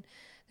 and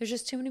there's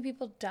just too many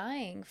people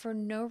dying for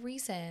no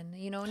reason,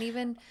 and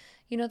even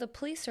the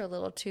police are a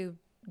little too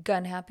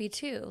gun happy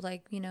too.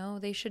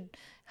 They should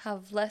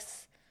have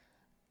less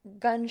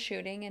gun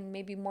shooting and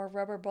maybe more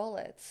rubber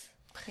bullets.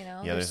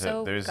 Yeah, they're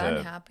so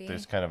gun happy.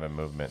 There's kind of a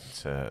movement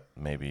to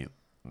maybe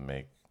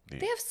make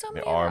they have so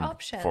many armed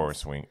options.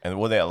 Force wing, and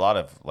a lot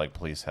of like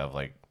police have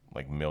like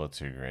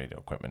military grade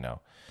equipment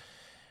now.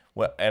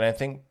 Well, and I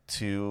think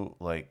too,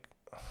 like,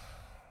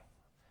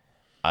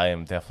 I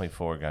am definitely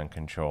for gun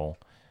control,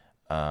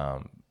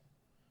 and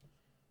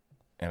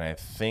I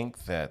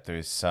think that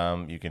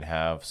you can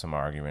have some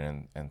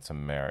argument and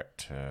some merit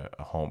to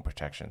a home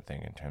protection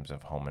thing in terms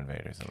of home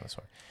invaders in this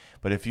way.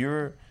 But if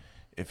you're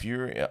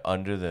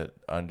under the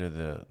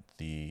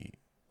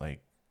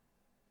like,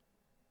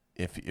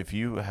 if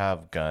you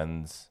have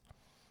guns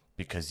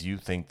because you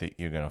think that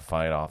you're going to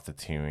fight off the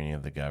tyranny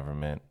of the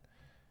government,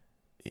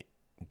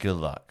 good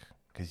luck.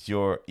 Because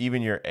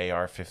even your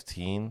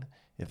AR-15,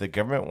 if the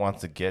government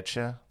wants to get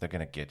you, they're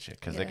going to get you,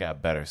 because they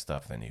got better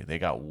stuff than you. They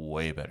got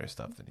way better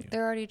stuff than you.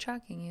 They're already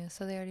tracking you,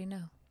 so they already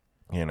know.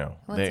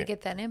 Once you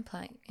get that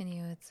implant in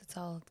you, it's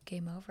all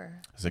game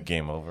over. Is it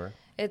game over?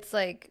 It's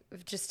like,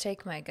 just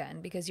take my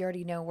gun, because you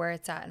already know where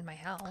it's at in my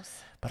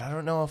house. But I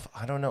don't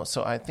know.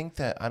 So I think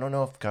that I don't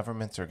know if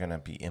governments are going to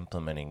be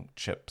implementing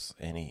chips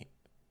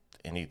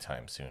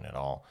anytime soon at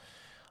all.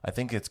 I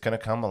think it's going to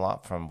come a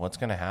lot from what's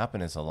going to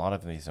happen is a lot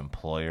of these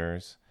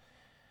employers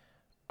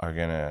are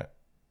going to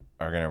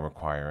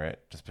require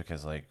it, just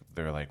because like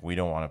they're like, we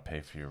don't want to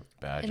pay for your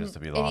badges to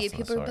be lost. Idiot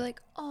people will be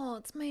like, oh,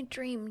 it's my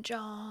dream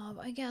job,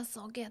 I guess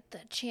I'll get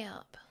the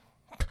chip.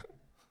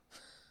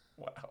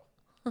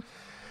 Wow.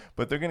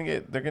 But they're gonna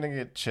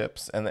get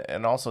chips,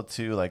 and also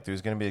too, like,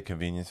 there's gonna be a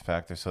convenience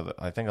factor. So that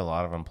I think a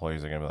lot of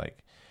employers are gonna be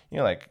like,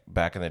 like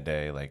back in the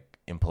day, like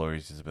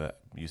employers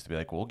used to be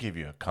like, we'll give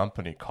you a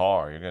company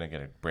car, you're gonna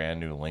get a brand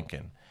new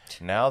Lincoln.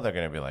 Now they're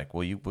gonna be like,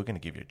 well, we're gonna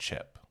give you a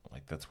chip,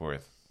 like that's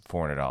worth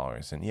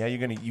 $400, and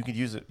you could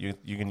use it.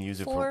 You can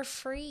use it for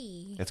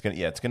free. It's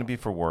gonna be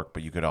for work,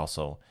 but you could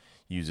also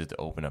use it to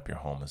open up your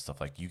home and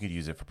stuff. Like, you could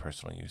use it for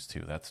personal use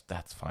too.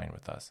 That's fine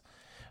with us.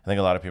 I think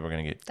a lot of people are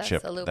gonna get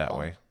chipped that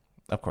way.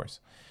 Of course.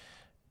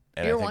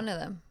 And you're one of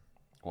them.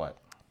 What?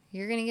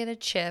 You're going to get a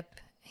chip.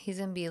 He's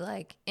going to be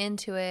like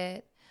into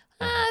it.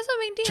 It's no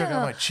big deal. Check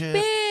out my chip.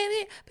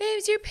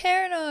 Babes, you're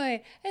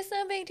paranoid. It's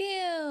no big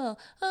deal.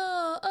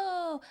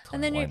 Oh.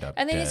 And then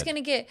he's going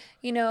to get,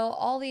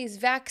 all these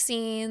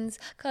vaccines,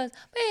 because,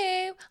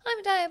 babe,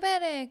 I'm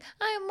diabetic.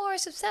 I'm more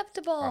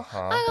susceptible.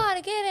 I got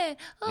to get it.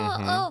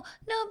 Oh,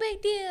 no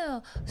big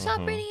deal.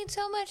 Stop reading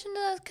so much into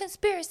the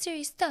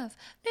conspiracy stuff.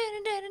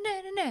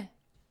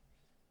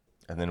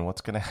 And then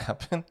what's going to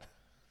happen?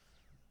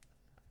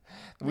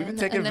 We've been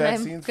taking and then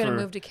vaccines I'm going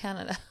to move to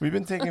Canada. We've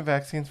been taking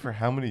vaccines for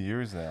how many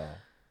years now?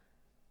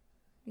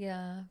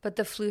 Yeah, but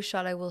the flu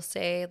shot, I will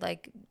say,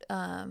 like,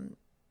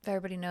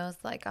 everybody knows,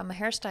 like, I'm a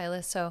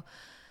hairstylist, so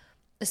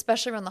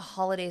especially around the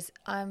holidays,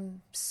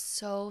 I'm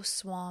so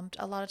swamped.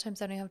 A lot of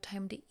times I don't have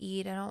time to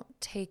eat. I don't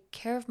take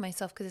care of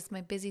myself because it's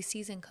my busy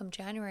season. Come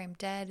January, I'm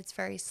dead. It's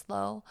very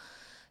slow.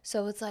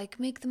 So it's like,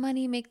 make the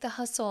money, make the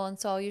hustle. And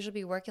so I'll usually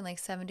be working like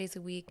 7 days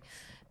a week,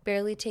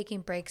 barely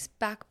taking breaks,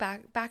 back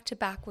to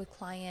back with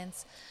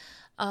clients.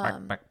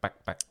 Back.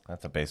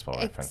 That's a baseball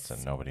reference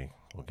that nobody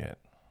will get.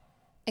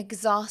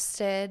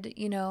 Exhausted,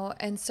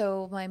 and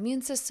so my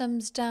immune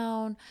system's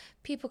down.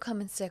 People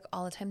come in sick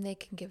all the time. They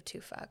can give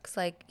two fucks.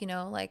 Like,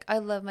 like, I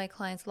love my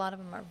clients. A lot of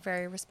them are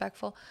very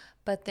respectful,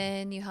 But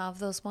then you have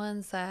those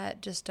ones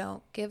that just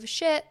don't give a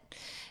shit,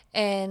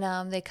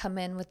 and they come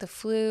in with the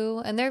flu,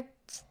 and they're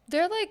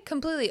like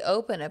completely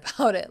open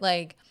about it,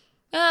 like,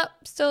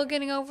 still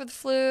getting over the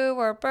flu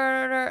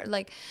or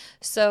like.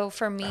 So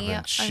for me,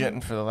 I've been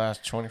shitting for the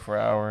last 24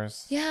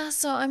 hours. Yeah,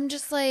 so I'm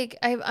just like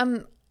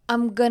I'm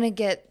gonna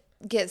get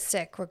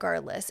sick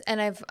regardless, and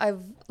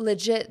I've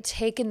legit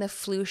taken the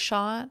flu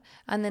shot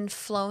and then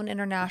flown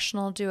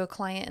international to a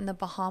client in the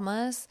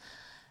Bahamas,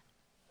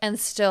 and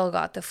still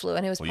got the flu,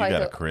 and it was Well, you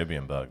got a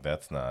Caribbean bug.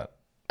 That's not.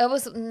 It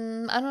was I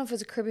don't know if it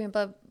was a Caribbean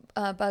bug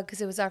because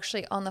it was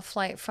actually on the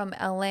flight from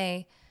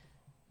LA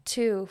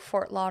to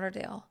Fort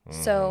Lauderdale.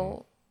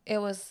 So it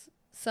was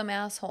some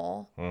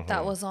asshole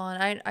that was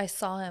on. I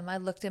saw him. I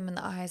looked him in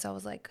the eyes. I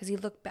was like, because he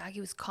looked back,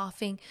 he was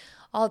coughing.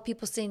 All the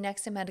people sitting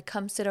next to him had to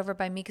come sit over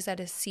by me because I had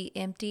a seat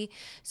empty.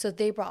 So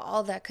they brought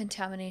all that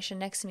contamination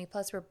next to me.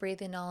 Plus, we're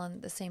breathing all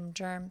in the same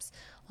germs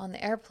on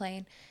the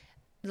airplane.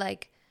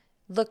 Like,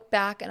 looked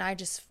back, and I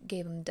just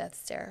gave him death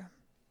stare.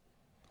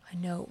 I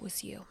know it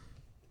was you.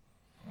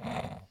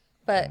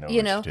 But,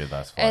 you know,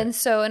 and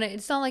so, and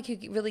it's not like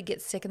you really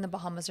get sick in the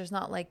Bahamas. There's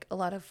not like a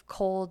lot of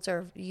colds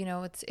or, you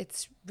know,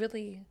 it's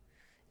really,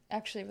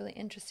 actually really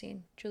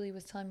interesting. Julie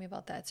was telling me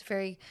about that. It's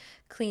very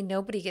clean.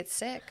 Nobody gets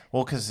sick.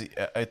 Well, because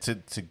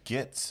to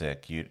get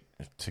sick, you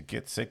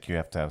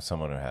have to have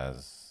someone who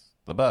has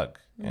the bug.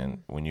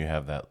 And when you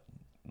have that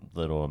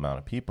little amount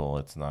of people,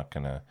 it's not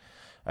going to,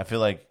 I feel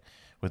like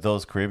with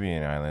those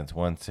Caribbean islands,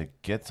 once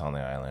it gets on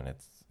the island,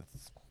 it's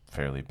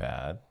fairly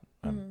bad.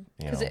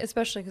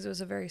 Especially because it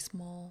was a very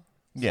small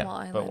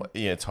island. But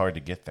it's hard to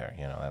get there,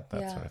 you know,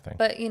 that sort of thing.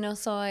 But, you know,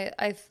 so I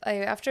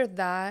after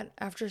that,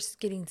 after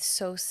getting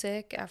so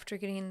sick, after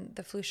getting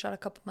the flu shot a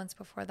couple months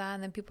before that,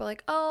 and then people are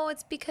like, oh,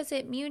 it's because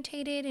it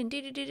mutated and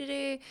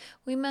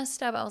we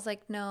messed up. I was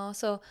like, no.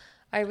 So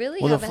I really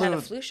haven't had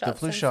a flu shot.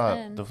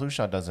 The flu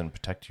shot doesn't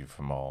protect you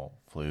from all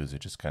flus. It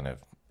just kind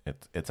of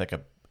it's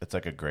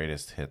like a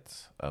greatest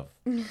hits of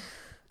See,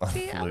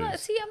 flus.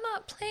 I'm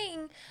not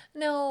playing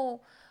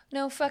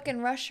no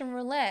fucking Russian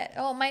roulette.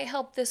 Oh, it might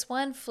help this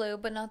one flu,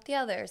 but not the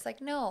others. Like,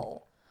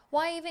 no.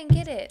 Why even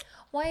get it?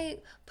 Why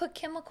put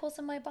chemicals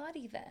in my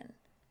body then?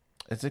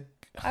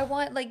 I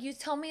want, like, you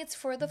tell me it's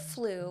for the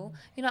flu.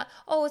 You're not,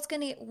 oh, it's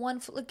going to get one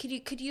flu.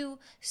 Could you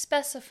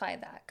specify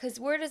that? Because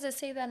where does it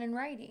say that in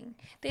writing?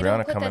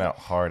 Brianna coming out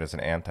hard as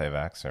an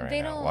anti-vaxxer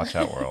right now. Watch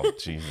out, world.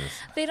 Jesus.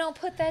 They don't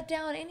put that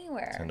down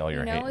anywhere. Send all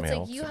your hate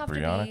mail to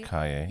Brianna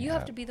Kaye. You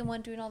have to be the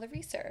one doing all the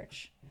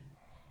research.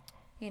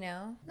 You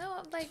know? No,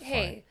 I'm like,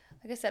 hey,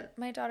 like I said,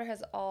 my daughter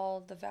has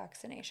all the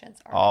vaccinations.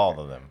 All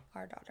of them.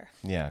 Our daughter.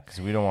 Yeah,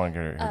 because we don't want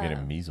her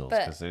getting measles.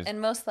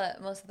 And most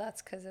of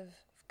that's because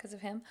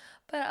of him.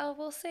 But I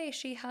will say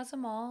she has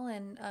them all,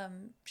 and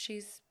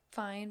she's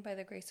fine by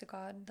the grace of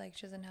God. Like,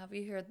 she doesn't have,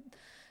 you hear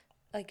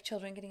like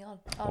children getting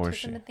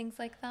autism and things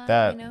like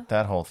that. You know?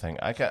 That whole thing.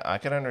 I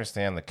could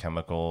understand the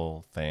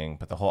chemical thing,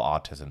 but the whole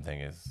autism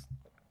thing is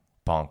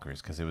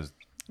bonkers because it was.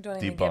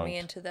 Don't even get me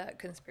into that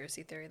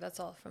conspiracy theory. That's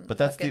all from from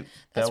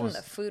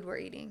the food we're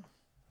eating.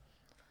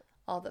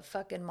 All the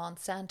fucking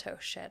Monsanto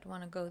shit.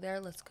 Want to go there?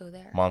 Let's go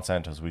there.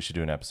 Monsanto's. We should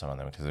do an episode on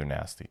them because they're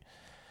nasty.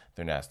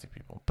 They're nasty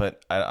people.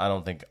 But I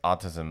don't think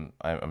autism.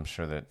 I'm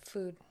sure that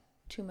food,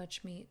 too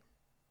much meat.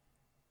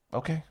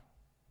 Okay,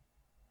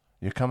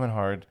 you're coming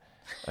hard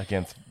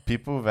against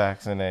people who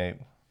vaccinate.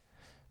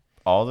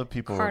 All the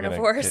people who are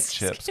gonna get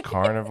chips.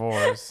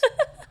 Carnivores.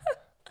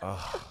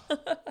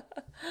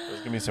 There's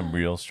gonna be some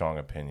real strong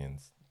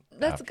opinions.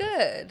 That's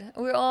good.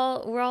 We're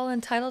all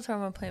entitled to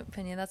our own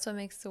opinion. That's what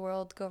makes the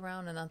world go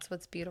round, and that's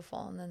what's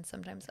beautiful. And then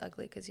sometimes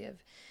ugly because you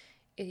have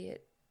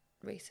idiot,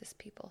 racist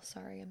people.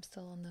 Sorry, I'm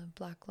still on the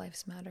Black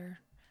Lives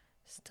Matter.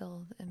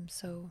 Still am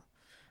so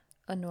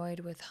annoyed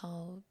with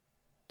how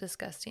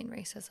disgusting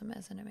racism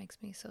is, and it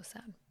makes me so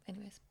sad.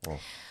 Anyways,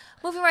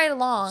 moving right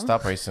along.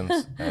 Stop racing,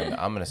 and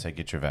I'm gonna say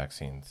get your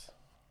vaccines.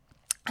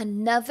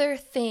 Another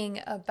thing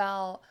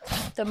about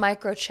the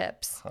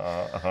microchips.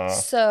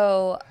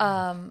 So,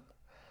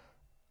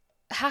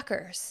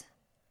 hackers,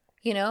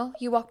 you know,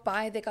 you walk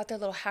by, they got their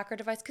little hacker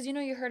device. Because, you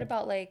know, you heard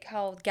about like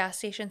how gas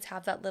stations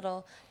have that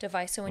little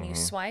device. So when you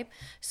swipe,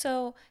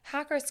 so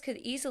hackers could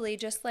easily,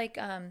 just like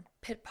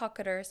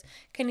pickpocketers,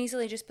 can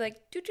easily just be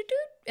like, doot, doot, doot.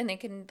 And they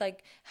can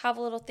like have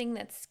a little thing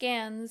that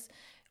scans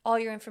all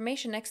your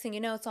information. Next thing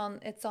you know,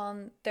 it's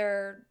on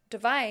their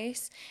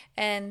device,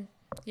 and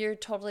you're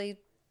totally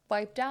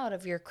wiped out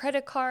of your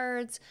credit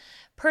cards,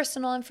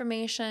 personal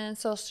information,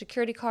 social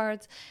security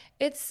cards.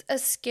 It's a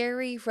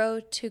scary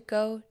road to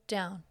go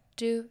down.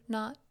 Do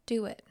not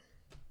do it.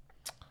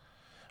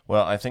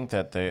 Well, I think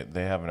that they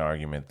have an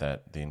argument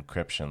that the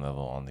encryption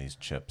level on these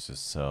chips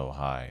is so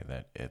high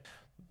that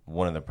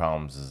one of the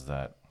problems is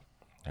that,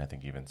 I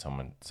think even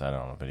someone said it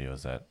on a video,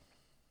 is that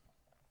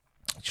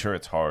sure,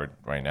 it's hard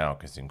right now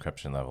because the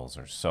encryption levels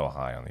are so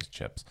high on these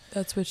chips.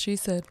 That's what she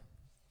said.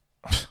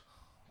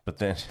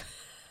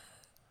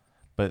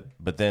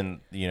 But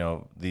then, you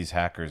know, these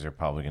hackers are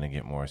probably going to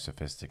get more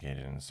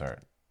sophisticated and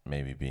start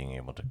maybe being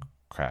able to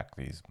crack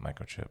these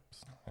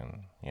microchips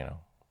and, you know,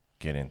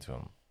 get into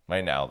them.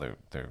 Right now,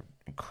 they're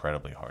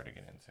incredibly hard to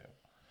get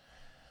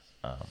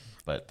into.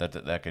 But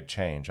that could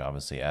change,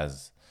 obviously,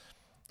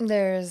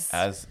 There's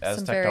as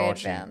some very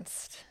technology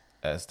advanced.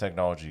 as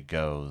technology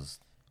goes,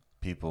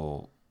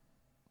 people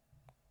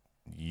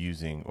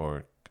using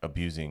or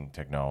abusing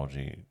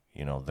technology,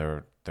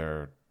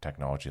 their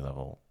technology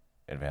level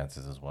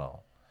advances as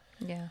well.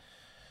 Yeah.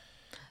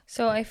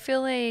 So I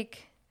feel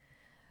like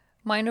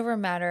mind over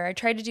matter. I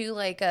tried to do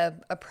like a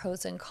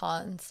pros and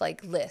cons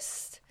like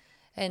list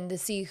and to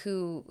see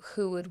who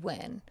would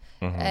win.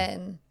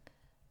 And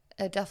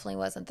it definitely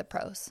wasn't the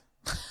pros.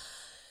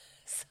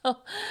 So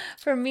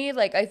for me,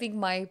 like I think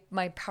my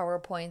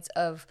PowerPoints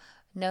of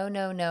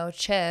no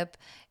chip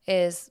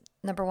is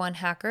number 1,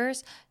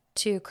 hackers,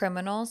 2,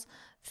 criminals,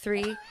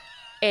 3,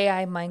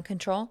 AI mind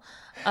control,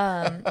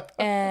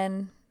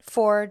 and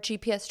 4,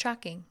 GPS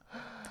tracking.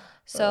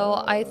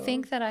 So I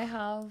think that I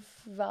have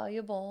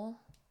valuable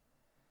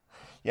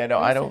Yeah, no,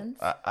 I don't. reasons.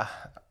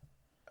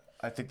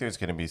 I think there's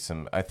going to be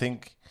some. I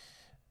think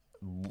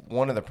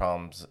one of the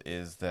problems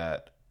is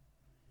that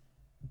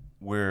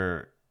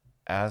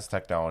as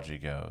technology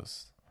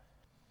goes,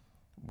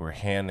 we're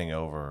handing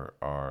over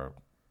our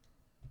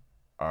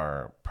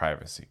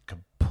privacy,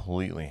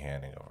 completely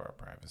handing over our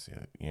privacy.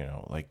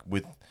 Like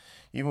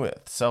even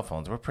with cell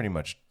phones, we're pretty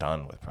much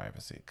done with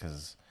privacy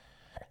because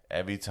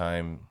every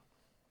time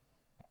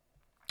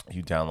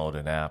you download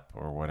an app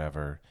or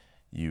whatever,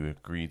 you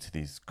agree to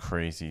these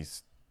crazy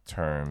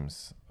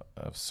terms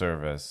of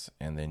service,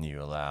 and then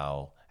you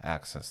allow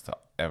access to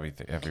every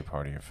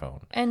part of your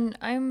phone. And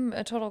I'm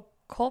a total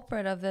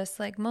culprit of this.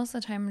 Like most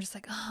of the time I'm just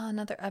like, oh,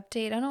 another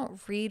update. I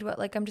don't read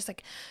I'm just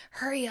like,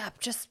 hurry up,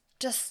 just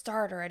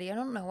start already. I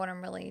don't know what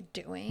I'm really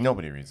doing.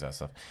 Nobody reads that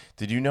stuff.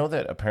 Did you know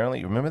that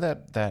apparently, remember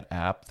that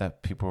app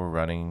that people were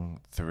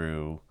running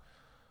through,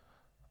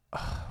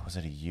 was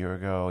it a year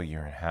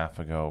and a half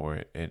ago,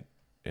 where it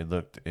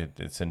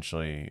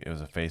essentially, it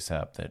was a face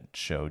app that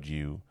showed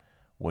you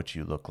what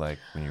you look like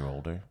when you're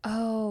older?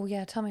 Oh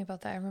yeah, tell me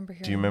about that. I remember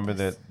hearing. Do you remember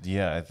this. that?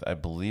 Yeah, I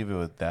believe it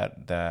was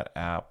that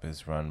app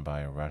is run by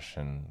a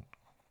Russian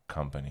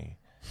company.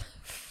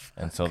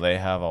 And so they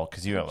have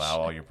because you allow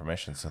all your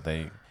permissions, so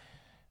they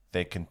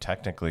can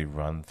technically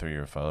run through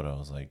your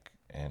photos,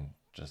 and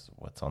just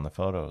what's on the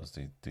photos.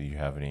 Do you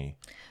have any?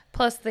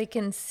 Plus, they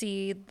can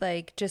see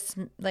because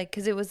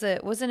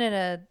wasn't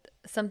it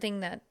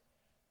something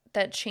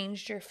that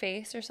changed your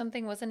face or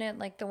something? Wasn't it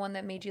like the one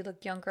that made you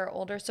look younger or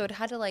older? So it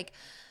had to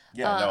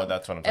no,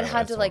 that's what I'm talking it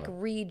had about. to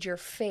read your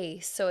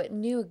face, so it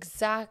knew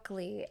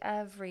exactly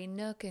every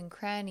nook and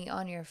cranny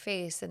on your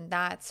face, and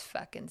that's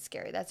fucking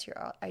scary. That's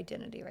your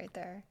identity right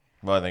there.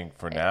 Well, I think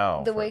for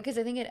now, because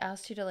I think it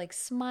asked you to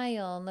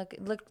smile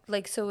and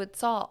look so it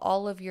saw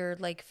all of your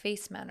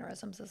face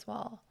mannerisms as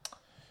well.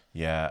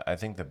 Yeah, I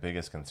think the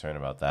biggest concern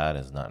about that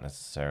is not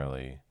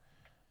necessarily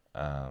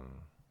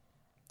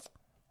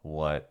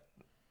what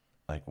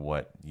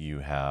you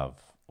have,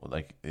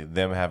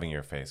 them having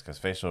your face, because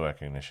facial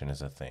recognition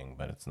is a thing,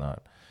 but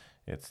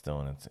it's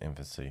still in its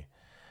infancy.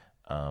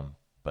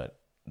 But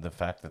the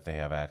fact that they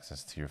have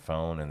access to your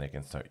phone and they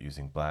can start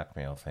using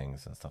blackmail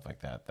things and stuff like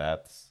that,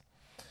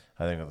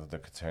 I think the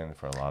concern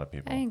for a lot of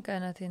people. I ain't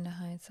got nothing to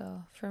hide,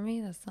 so for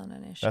me, that's not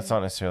an issue. That's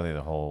not necessarily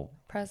the whole...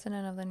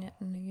 President of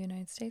the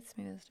United States,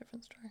 maybe that's a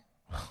different story.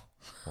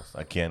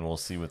 Again, we'll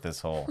see with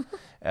this whole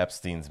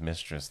Epstein's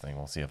mistress thing.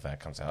 We'll see if that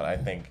comes out. I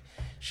think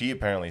she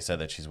apparently said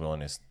that she's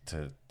willing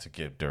to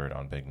give dirt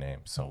on big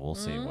names, so we'll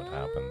see what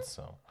happens.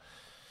 So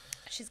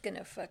she's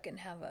gonna fucking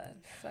have a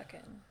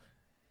fucking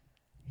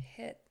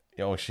hit.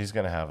 Oh, she's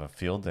gonna have a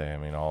field day. I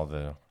mean, all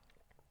the...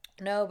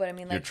 No, but I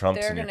mean, your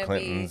Trumps and your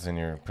Clintons and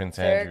your Prince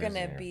Andrews.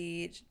 They're gonna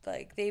be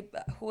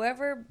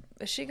whoever.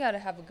 She got to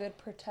have a good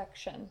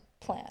protection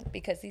plan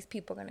because these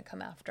people are gonna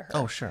come after her.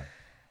 Oh, sure.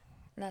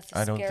 And that's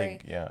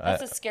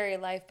a scary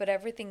life. But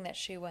everything that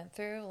she went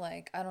through,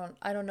 I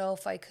don't know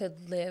if I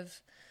could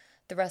live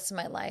the rest of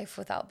my life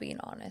without being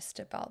honest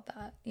about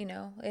that.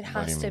 It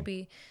has to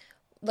be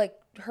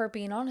her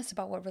being honest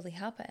about what really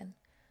happened.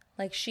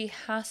 She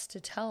has to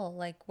tell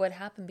what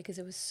happened because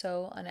it was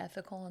so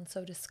unethical and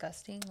so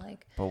disgusting.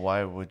 But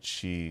why would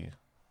she?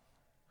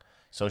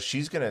 So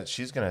she's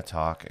gonna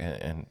talk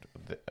and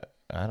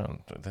I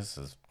don't. This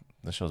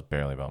show's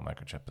barely about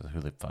microchips.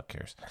 Who the fuck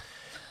cares?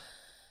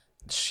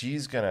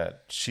 She's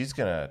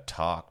gonna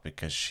talk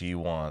because she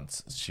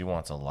wants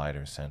a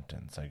lighter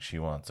sentence. She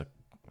wants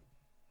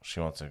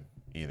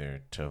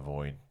either to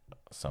avoid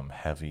some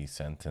heavy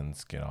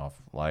sentence, get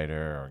off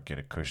lighter, or get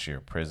a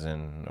cushier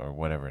prison or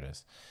whatever it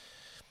is.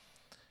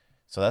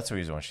 So that's the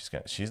reason why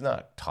she's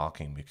not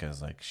talking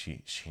because I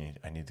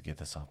need to get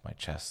this off my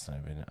chest,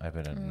 and I've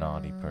been a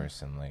naughty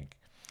person.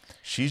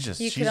 She's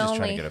just trying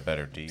to get a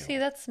better deal. See,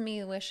 that's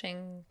me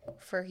wishing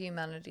for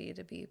humanity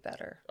to be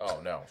better. Oh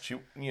no,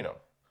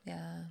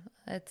 Yeah,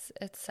 it's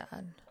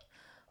sad.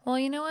 Well,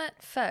 you know what?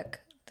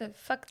 Fuck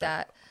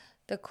that.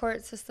 The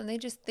court system, they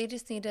just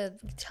need to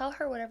tell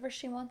her whatever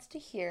she wants to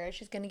hear.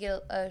 She's gonna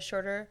get a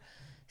shorter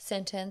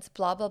sentence,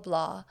 blah blah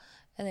blah,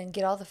 and then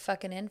get all the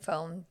fucking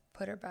info and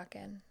put her back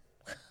in.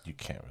 You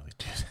can't really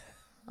do that.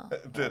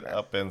 That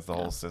upends the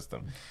whole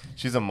system.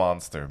 She's a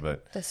monster,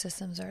 but The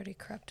system's already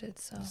corrupted,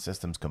 so. the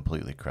system's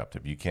completely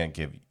corrupted.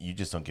 You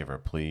just don't give her a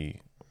plea,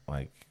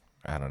 like,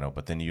 I don't know,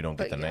 but then you don't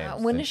get But the yeah,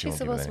 names. when Then is she won't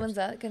give you the supposed? When's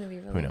names. that going to be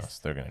released? Who knows?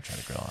 They're gonna try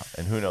to go off,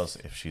 and who knows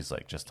if she's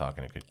like just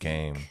talking a good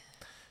game.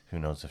 Who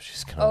knows if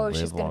she's gonna Oh, live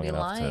she's going long to be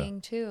enough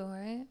lying too,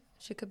 right?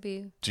 She could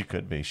be. She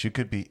could be. She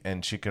could be,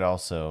 and she could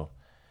also,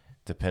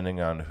 depending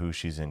on who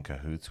she's in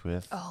cahoots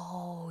with.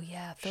 Oh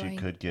yeah, She throwing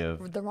could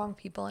give. the wrong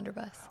people under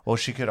bus. Well,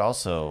 she could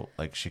also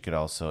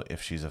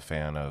if she's a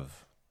fan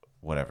of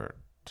whatever,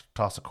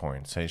 toss a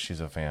coin. Say she's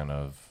a fan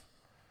of,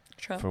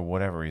 Trump. for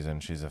whatever reason,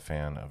 she's a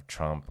fan of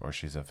Trump, or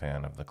she's a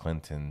fan of the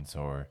Clintons,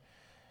 or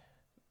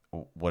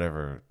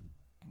whatever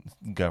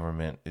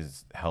government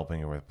is helping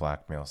her with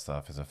blackmail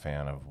stuff, is a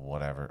fan of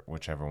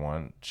whichever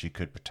one. She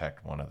could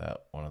protect one of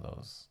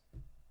those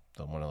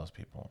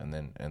people, and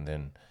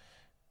then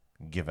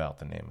give out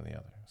the name of the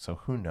other. So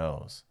who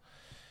knows?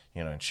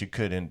 And she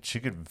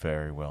could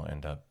very well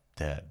end up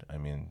dead. I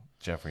mean,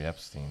 Jeffrey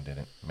Epstein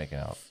didn't make it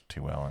out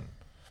too well, and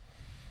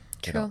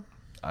True.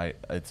 I'd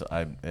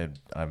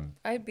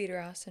beat her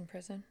ass in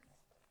prison.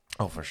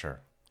 Oh, for sure.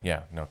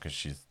 Yeah, no, because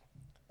she's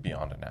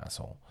beyond an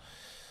asshole.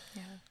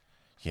 Yeah.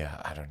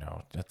 Yeah, I don't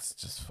know. That's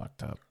just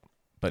fucked up.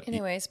 But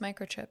Anyways,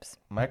 microchips.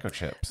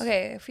 microchips.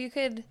 Okay, if you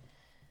could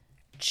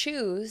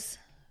choose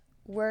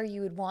where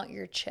you would want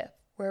your chip,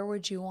 where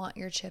would you want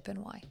your chip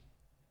and why?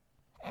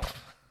 I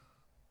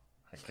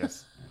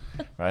guess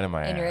right in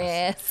my In ass. your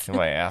ass. In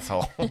my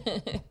asshole.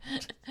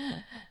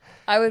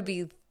 I would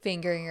be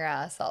fingering your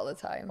ass all the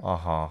time.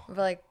 Uh-huh. I'd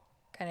be like,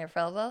 can you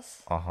feel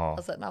this? Uh-huh.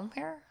 Is it numb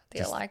here? Do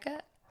you like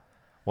it?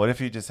 What if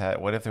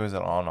there was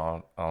an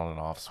on and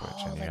off switch,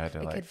 and you had to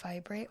it like could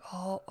vibrate.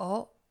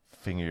 Oh.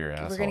 finger your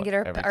asshole? We're going to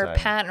get every our time?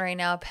 patent right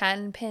now,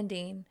 patent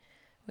pending.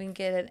 We can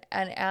get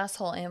an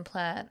asshole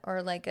implant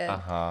or like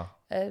a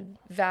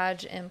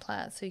vag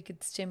implant so you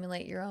could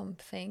stimulate your own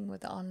thing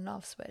with the on and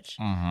off switch.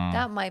 Mm-hmm.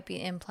 That might be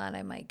an implant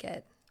I might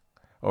get.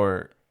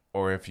 Or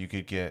if you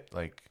could get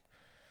like,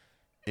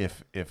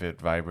 if it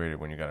vibrated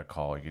when you got a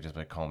call, you could just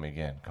be like, call me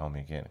again. Oh,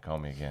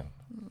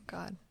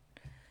 God.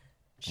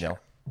 Sure. No?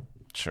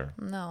 Sure.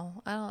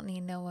 No, I don't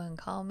need no one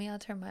call me. I'll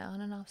turn my on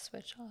and off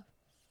switch off.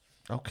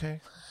 Okay.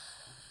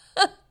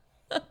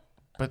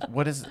 But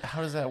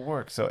how does that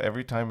work? So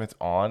every time it's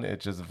on, it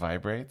just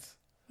vibrates?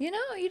 You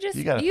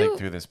You got to think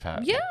through this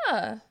pattern.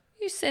 Yeah.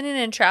 You're sitting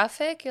in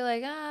traffic. You're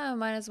like, I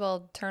might as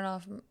well turn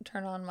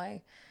on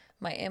my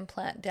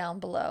implant down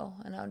below.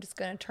 And I'm just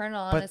going to turn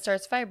on. But it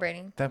starts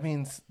vibrating. That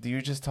means you're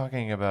just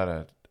talking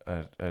about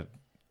a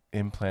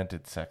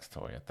implanted sex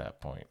toy at that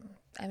point.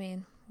 I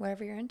mean,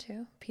 whatever you're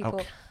into.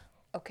 People.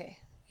 Okay.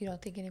 You don't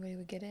think anybody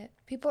would get it?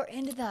 People are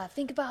into that.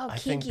 Think about how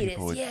kinky it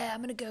is. Yeah,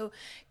 I'm going to go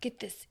get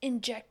this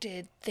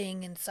injected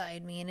thing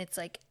inside me. And it's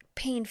like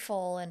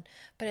painful.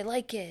 But I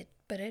like it.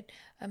 But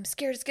I'm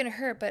scared it's going to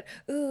hurt. But,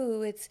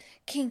 ooh, it's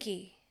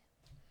kinky.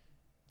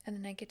 And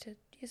then I get to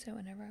use it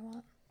whenever I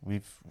want.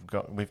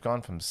 We've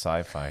gone from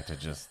sci-fi to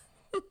just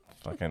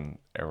fucking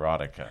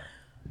erotica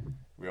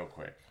real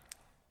quick.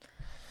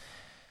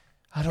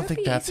 I don't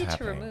think that's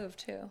happening. It would be easy to remove,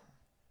 too.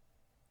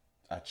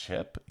 A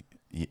chip?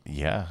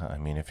 Yeah. I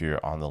mean, if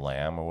you're on the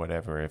lam or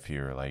whatever, if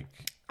you're like...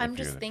 I'm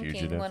just thinking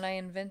fugitive. when I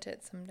invent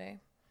it someday.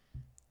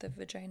 The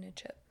vagina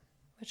chip.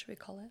 What should we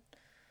call it?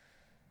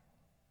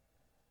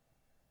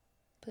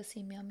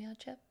 Pussy meow meow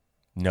chip?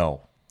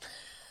 No.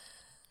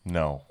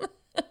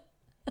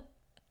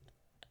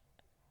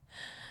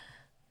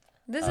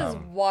 This is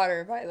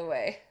water, by the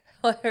way.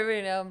 Let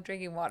everybody know I'm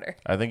drinking water.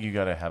 I think you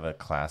got to have a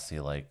classy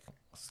like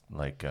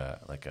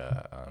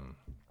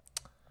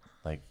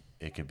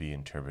it could be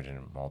interpreted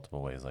in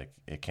multiple ways. Like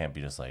it can't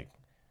be just like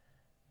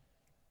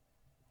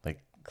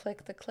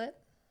Click the clit.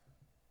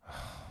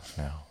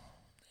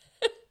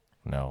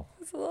 No.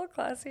 It's a little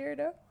classier,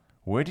 no?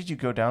 Where did you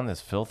go down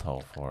this filth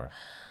hole for?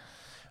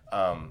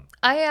 I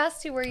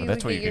asked you where you would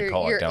That's what get you could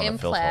call it, your down the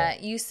filth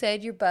implant. You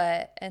said your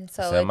butt, and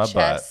so Said it my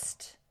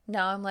just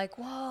now I'm like,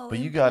 whoa. But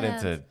you got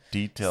implants. into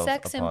details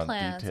Sex upon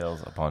implants.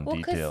 details upon Well,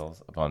 'cause-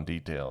 details upon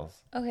details.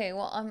 Okay,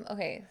 well I'm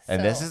okay.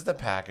 And this so- is the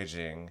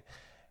packaging.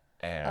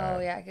 And Oh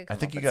yeah, I could. Come I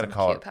think up you with got to some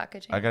call cute it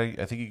packaging.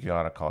 I think you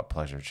got to call it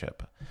pleasure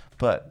chip.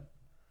 But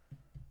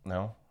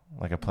no,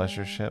 like a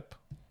pleasure ship.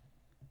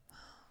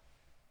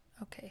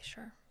 Okay,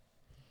 sure.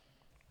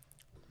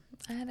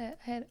 I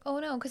had. Oh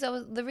no, because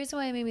the reason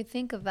why it made me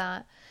think of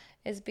that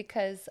is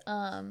because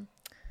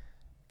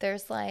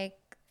there's like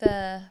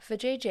the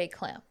vajayjay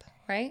clamp,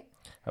 right?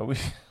 Are we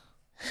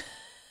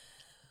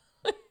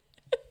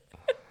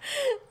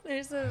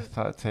There's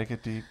a take a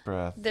deep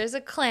breath. there's a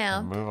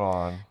clamp, Move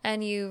on.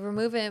 and you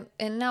remove it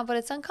in and out, but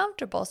it's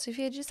uncomfortable. So if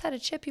you just had a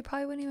chip, you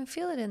probably wouldn't even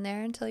feel it in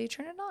there until you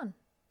turn it on.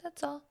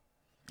 That's all.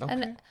 Okay.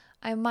 And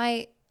I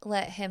might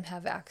let him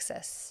have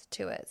access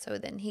to it, so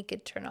then he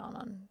could turn it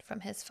on from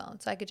his phone.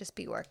 So I could just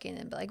be working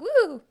and be like,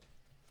 "Woo!"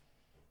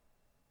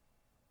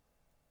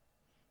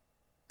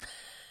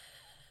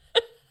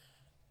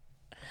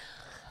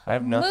 I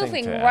have nothing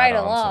Moving to right add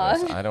on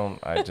to this. along.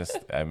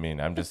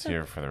 I'm just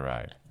here for the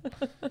ride.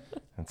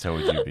 And so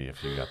would you be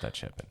if you got that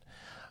chip in.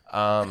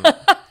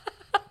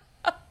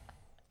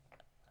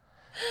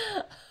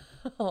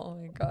 Oh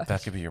my gosh.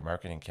 That could be your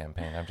marketing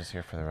campaign. I'm just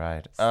here for the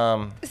ride.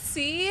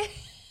 See?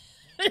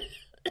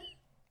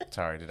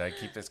 Sorry, did I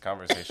keep this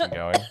conversation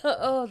going?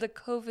 Oh, the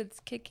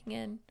COVID's kicking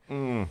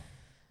in.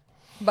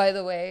 By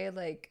the way,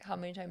 like, how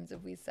many times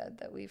have we said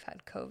that we've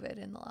had COVID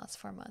in the last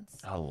 4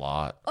 months? A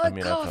lot. Oh, I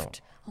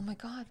coughed. Oh my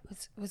God.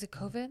 Was it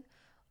COVID?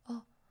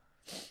 Oh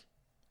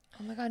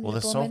my God. I need to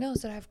blow my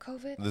nose. Did I have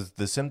COVID?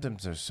 The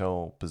symptoms are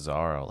so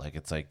bizarre. Like,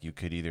 it's like you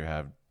could either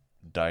have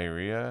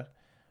diarrhea,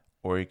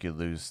 or you could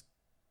lose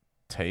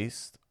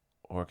taste,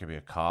 or it could be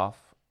a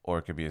cough, or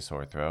it could be a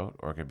sore throat,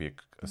 or it could be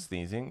a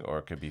sneezing, or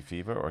it could be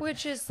fever, or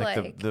which is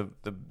the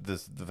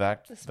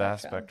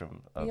vast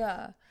spectrum of,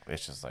 yeah.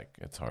 It's just like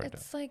it's hard.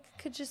 It's like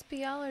could just be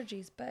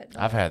allergies, but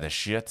I've had the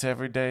shits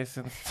every day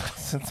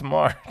since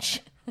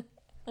March.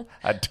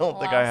 I don't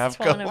think I have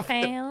 20 COVID.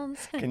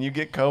 pounds. Can you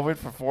get COVID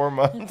for 4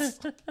 months?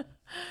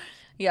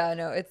 Yeah,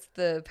 no, it's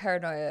the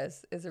paranoia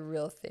is a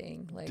real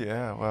thing. Like,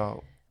 Yeah,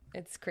 well,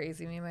 it's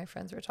crazy. Me and my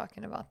friends were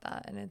talking about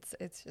that, and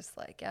it's just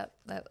like, yeah,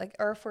 that, like,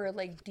 or for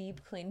like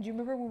deep clean. Do you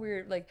remember when we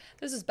were like,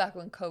 this was back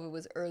when COVID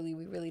was early.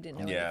 We really didn't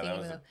know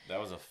anything. That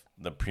was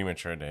the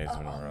premature days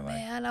when we were like,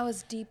 man, I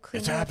was deep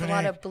cleaning It's with a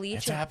lot happening. of bleach,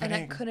 It's and I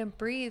happening. couldn't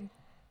breathe.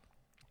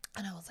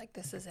 And I was like,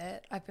 this is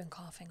it. I've been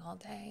coughing all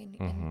day,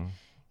 and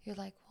you're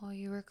like, well,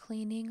 you were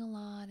cleaning a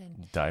lot,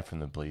 and die from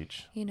the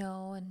bleach. you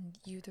know, and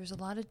there's a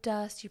lot of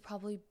dust. You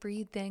probably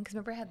breathed in because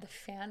remember I had the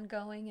fan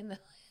going and the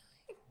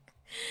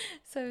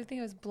so I think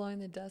I was blowing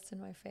the dust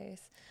in my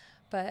face.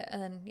 But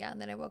and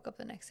then I woke up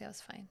the next day. I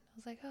was fine. I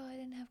was like, oh, I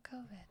didn't have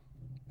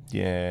COVID.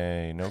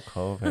 Yay, no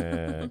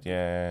COVID.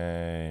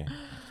 Yay.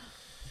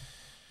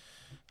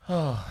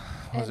 Oh,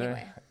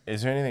 Anyway.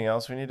 Is there anything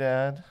else we need to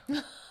add?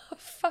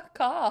 Fuck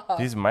off.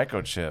 These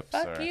microchips.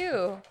 Fuck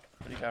you.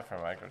 What do you got for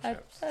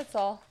microchips? That's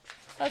all.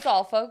 That's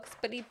all, folks.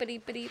 Ba-deep,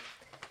 ba-deep, ba-deep.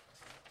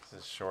 This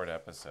is a short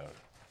episode.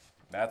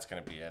 That's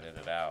going to be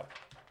edited out.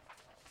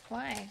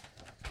 Why?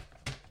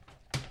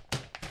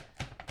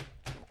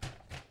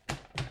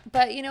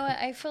 But you know what?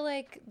 I feel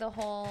like the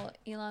whole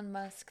Elon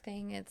Musk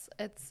thing, it's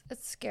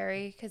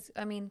scary because,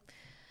 I mean,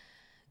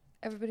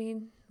 everybody,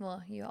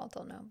 well, you all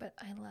don't know, but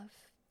I love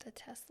the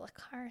Tesla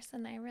cars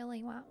and I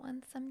really want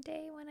one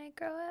someday when I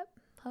grow up.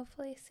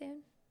 Hopefully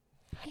soon.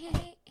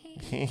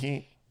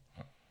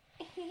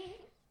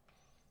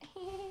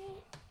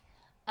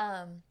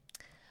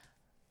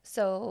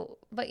 So,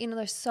 but you know,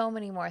 there's so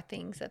many more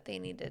things that they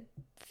need to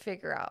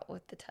figure out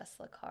with the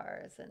Tesla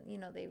cars, and you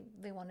know,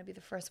 they want to be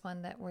the first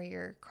one that where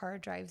your car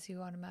drives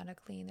you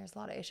automatically, and there's a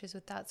lot of issues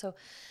with that. So,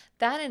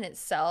 that in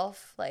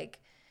itself, like,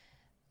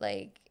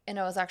 and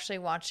I was actually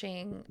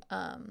watching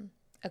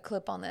a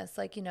clip on this,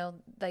 like, you know,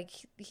 like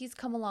he's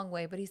come a long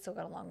way, but he's still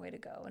got a long way to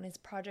go, and his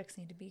projects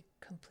need to be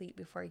complete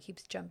before he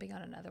keeps jumping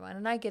on another one.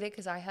 And I get it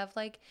because I have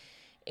like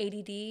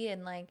ADD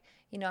and like,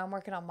 you know, I'm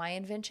working on my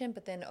invention,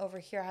 but then over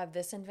here I have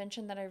this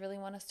invention that I really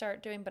want to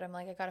start doing, but I'm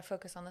like, I got to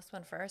focus on this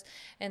one first.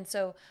 And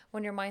so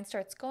when your mind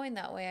starts going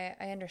that way,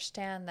 I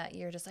understand that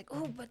you're just like,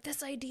 oh, but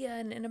this idea,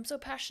 and I'm so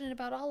passionate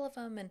about all of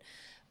them.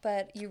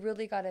 But you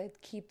really got to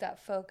keep that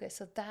focus.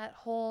 So that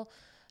whole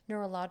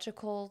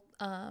neurological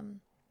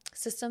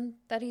system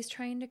that he's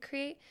trying to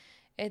create,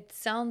 it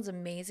sounds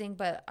amazing,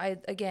 but I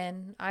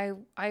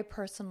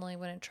personally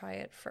wouldn't try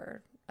it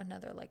for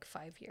another like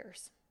 5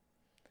 years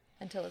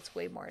until it's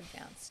way more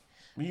advanced.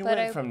 You But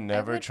went from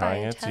never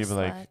trying it to be Tesla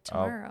like,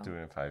 tomorrow. I'll do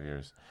it in 5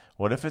 years.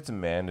 What if it's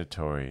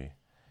mandatory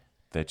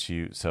that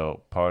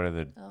so part of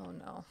the, Oh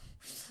no.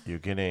 you're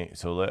getting,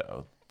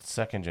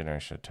 second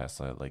generation of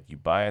Tesla, like you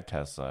buy a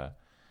Tesla,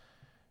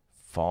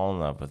 fall in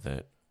love with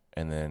it,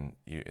 and then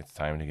it's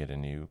time to get a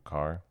new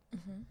car,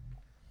 and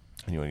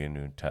you want to get a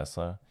new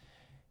Tesla,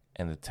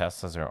 and the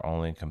Teslas are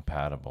only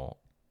compatible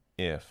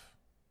if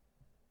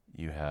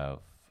you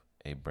have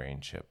a brain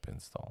chip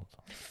installed.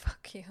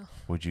 Fuck you.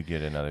 Would you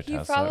get another He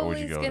Tesla, or would probably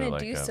you is go gonna to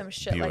like do a some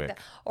shit Buick? like that,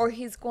 or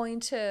he's going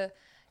to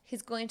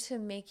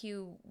make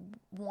you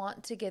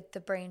want to get the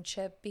brain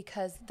chip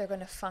because they're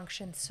going to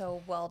function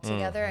so well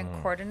together and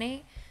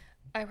coordinate.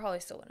 I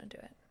probably still wouldn't do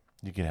it.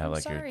 You could have I'm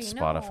like sorry, your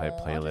no, Spotify I'll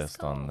playlist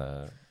just on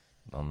go.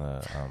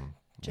 the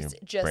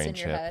Just your brain in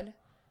your chip. head.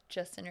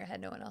 Just in your head.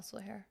 No one else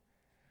will hear.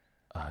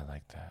 Oh, I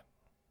like that.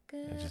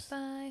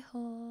 Goodbye,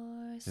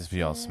 horse. Just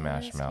be all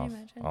smash mouth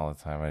all the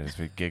time. I'd just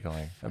be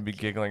giggling. I'd be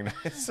giggling to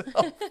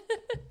myself.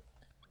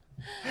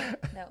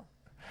 No.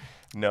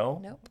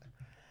 No? Nope.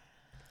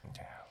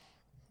 Yeah.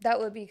 That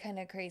would be kind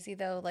of crazy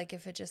though, like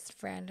if it just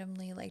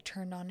randomly like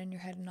turned on in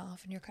your head and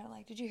off, and you're kind of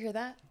like, "Did you hear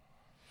that?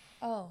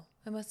 Oh,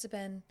 it must have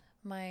been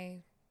my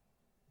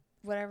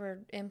whatever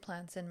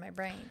implants in my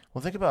brain."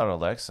 Well, think about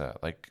Alexa.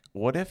 Like,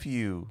 what if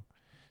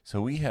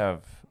so we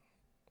have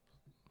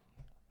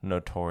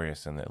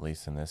notorious, at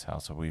least in this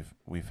house, so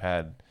we've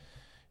had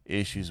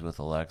issues with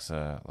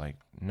Alexa, like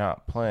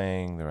not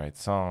playing the right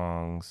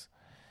songs,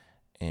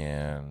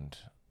 and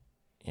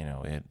you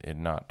know, it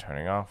not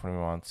turning off when we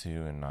want to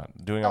and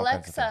not doing all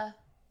kinds of things. Alexa,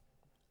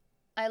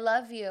 I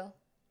love you.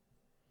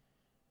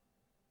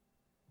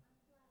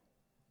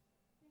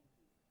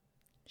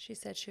 She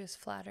said she was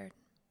flattered,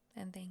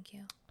 and thank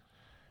you.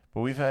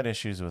 But we've had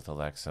issues with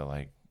Alexa,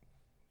 like,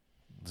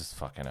 just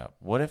fucking up.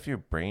 What if your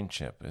brain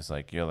chip is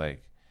like, you're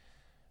like,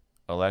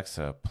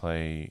 Alexa,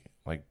 play,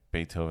 like,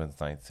 Beethoven's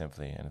Ninth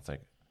Symphony, and it's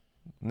like,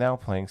 now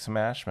playing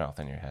Smash Mouth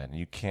in your head, and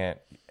you can't,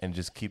 and it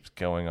just keeps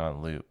going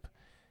on loop.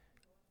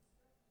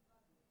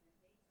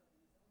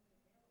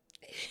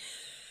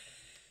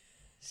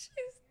 She's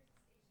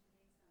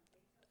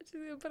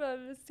gonna put on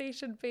a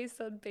station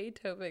based on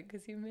Beethoven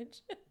because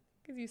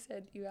you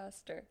said you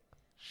asked her.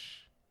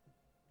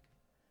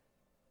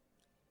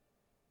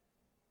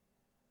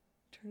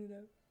 Turn it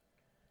up.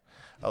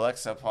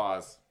 Alexa,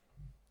 pause.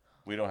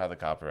 We don't have the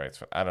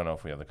copyrights. I don't know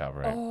if we have the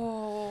copyright.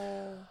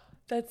 Oh,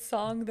 that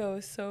song though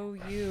is so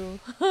you.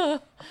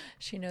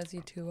 She knows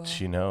you too well.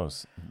 She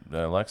knows.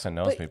 Alexa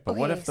knows me. But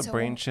what okay, if the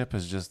brain chip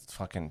is just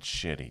fucking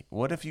shitty?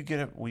 What if you get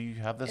it? We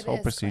have this whole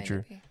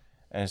procedure,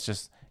 and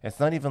it's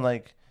not even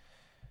like.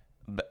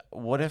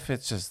 What if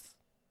it's just?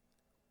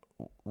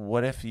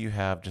 What if you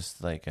have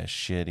just like a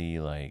shitty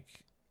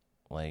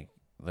like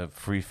the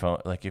free phone,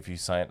 like if you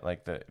sign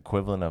like the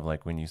equivalent of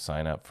like when you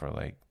sign up for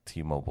like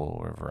T-Mobile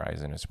or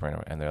Verizon or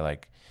Sprint, and they're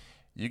like,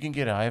 you can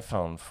get an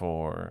iPhone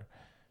for,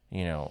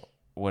 you know,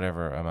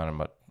 whatever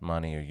amount of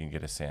money, or you can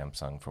get a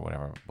Samsung for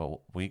whatever, but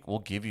we'll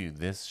give you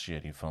this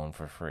shitty phone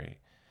for free.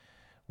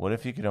 What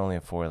if you could only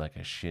afford like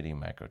a shitty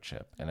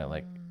microchip, and it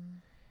like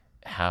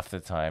half the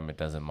time it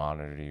doesn't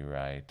monitor you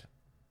right,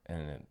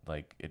 and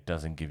it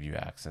doesn't give you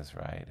access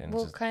right, and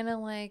well, kind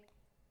of like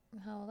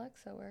how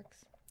Alexa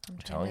works. I'm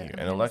telling you,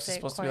 and Alexa's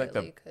supposed to be like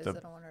the I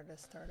don't want her to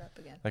start up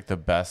again. Like the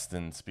best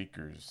in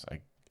speakers,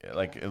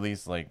 like at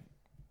least like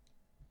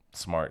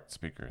smart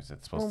speakers.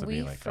 It's supposed to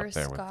be like up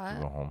there with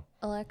Google Home.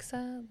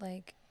 Alexa,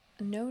 like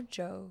no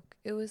joke,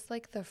 it was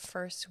like the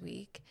first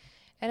week,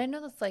 and I know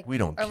that's like we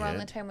don't around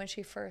the time when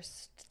she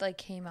first like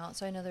came out,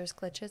 so I know there's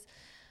glitches.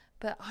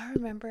 But I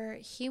remember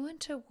he went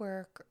to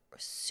work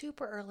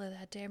super early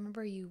that day. I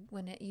remember you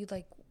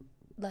like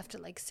left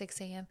at like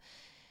 6 a.m.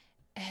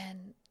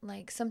 And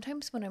like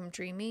sometimes when I'm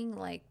dreaming,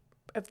 like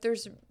if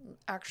there's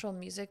actual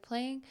music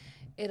playing,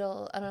 I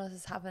don't know if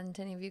this happened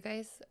to any of you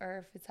guys or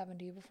if it's happened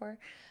to you before,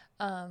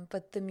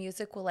 but the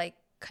music will like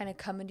kind of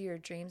come into your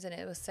dreams and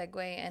it will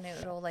segue and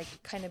it'll like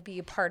kind of be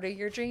a part of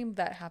your dream.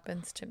 That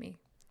happens to me.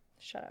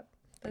 Shut up.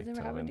 Does it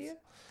ever happen to you?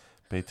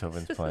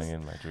 Beethoven's playing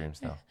in my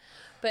dreams now.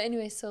 But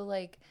anyway, so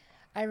like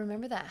I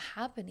remember that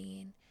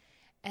happening.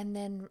 And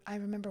then I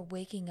remember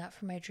waking up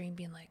from my dream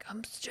being like,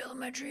 I'm still in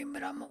my dream,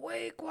 but I'm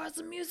awake. Why's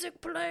the music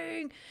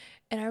playing?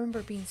 And I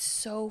remember being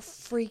so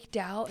freaked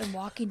out and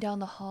walking down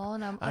the hall.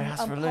 And I'm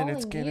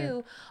calling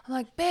you. I'm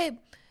like, babe.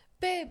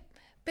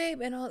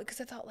 And all,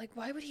 because I thought like,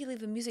 why would he leave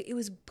the music? It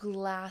was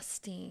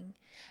blasting.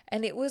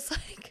 And it was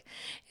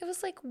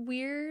like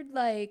weird,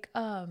 like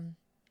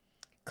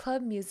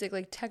club music,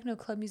 like techno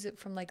club music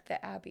from like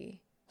the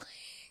Abbey.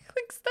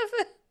 Like stuff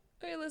that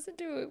we listened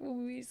to it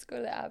when we used to go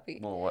to the Abbey.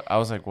 Well, I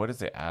was like, what is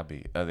the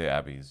Abbey? The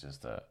Abbey is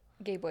just a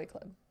gay boy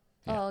club.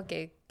 Yeah. Oh,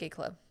 gay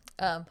club.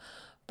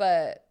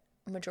 But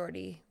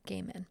majority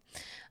gay men.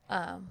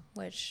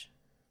 Which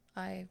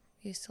I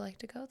used to like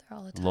to go there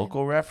all the time.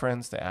 Local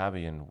reference to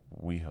Abbey in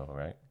WeHo,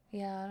 right?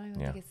 Yeah, I don't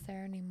even think it's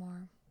there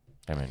anymore.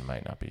 I mean, it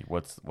might not be.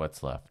 What's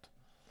left?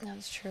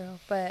 That's true.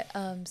 But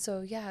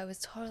so yeah, it was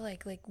totally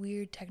like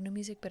weird techno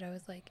music, but I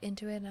was like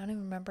into it, and I don't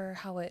even remember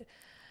how it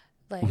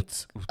like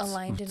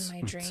aligned in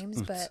my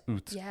dreams, but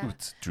yeah,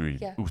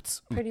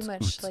 pretty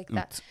much like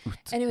that.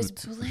 And it was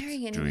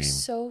blaring, and it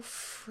was so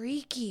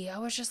freaky. I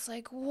was just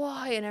like,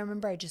 why? And I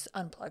remember I just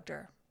unplugged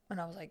her, and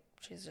I was like,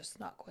 she's just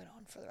not going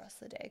on for the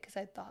rest of the day, because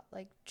I thought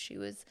like she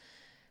was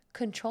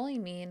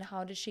controlling me, and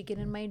how did she get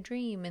in my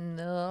dream? And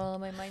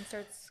my mind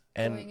starts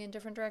going in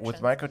different directions.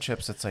 With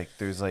microchips, it's like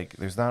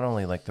there's not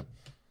only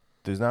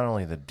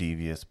the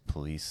devious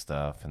police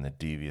stuff and the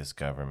devious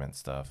government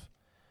stuff.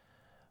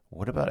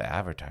 What about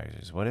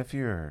advertisers? What if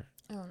you're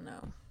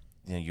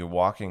you're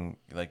walking,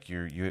 like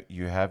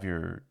you have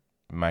your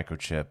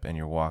microchip and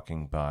you're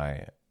walking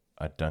by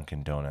a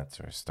Dunkin' Donuts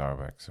or a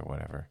Starbucks or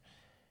whatever,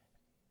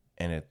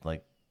 and it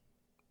like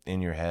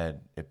in your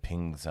head it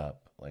pings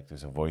up, like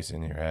there's a voice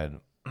in your head.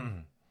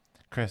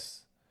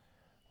 Chris,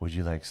 would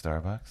you like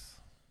Starbucks?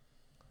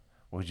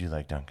 Would you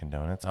like Dunkin'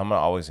 Donuts? I'm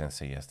always gonna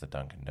say yes to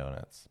Dunkin'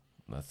 Donuts.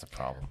 That's the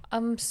problem.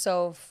 I'm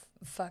so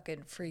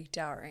fucking freaked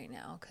out right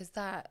now because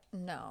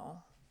no.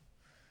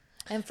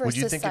 And for would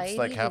you society, think it's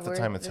like half the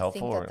time it's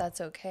helpful, or that's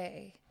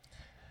okay?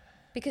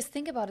 Because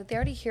think about it, they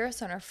already hear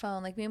us on our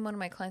phone. Like me and one of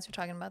my clients were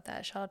talking about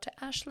that. Shout out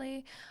to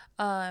Ashley.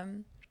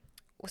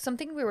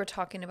 Something we were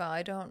talking about.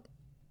 I don't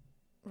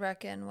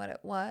reckon what it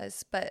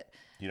was, but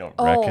you don't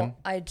reckon?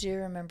 I do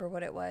remember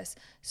what it was.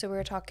 So we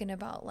were talking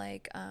about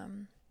like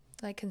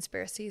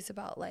conspiracies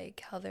about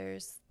like how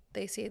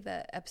they say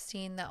that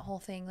Epstein, that whole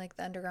thing, like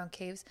the underground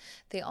caves,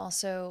 they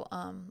also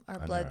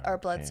are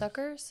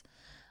bloodsuckers.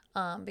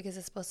 because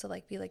it's supposed to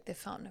like be like the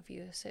fountain of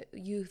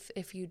youth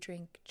if you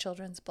drink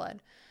children's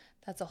blood.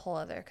 That's a whole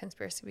other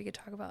conspiracy we could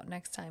talk about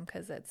next time,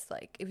 because it's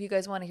like, if you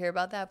guys want to hear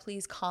about that,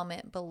 please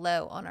comment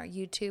below on our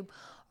YouTube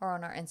or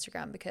on our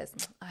Instagram, because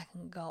I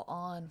can go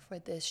on for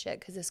this shit,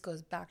 because this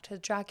goes back to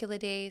Dracula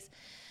days.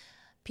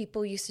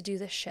 People used to do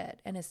this shit,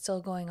 and it's still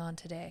going on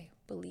today.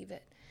 Believe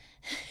it.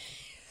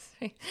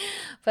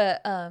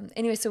 But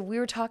anyway, so we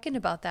were talking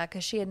about that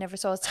because she had never,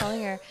 so I was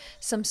telling her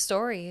some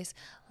stories.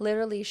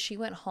 Literally, she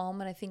went home,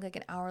 and I think like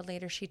an hour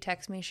later she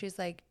texted me. She's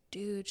like,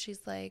 dude, she's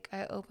like,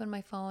 I opened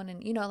my phone,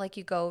 and you know, like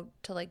you go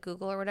to like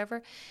Google or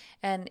whatever,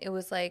 and it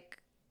was like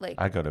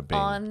I go to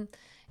Bing.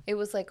 It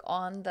was like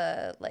on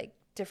the like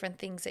different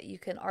things that you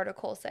can,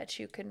 articles that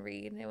you can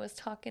read, and it was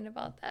talking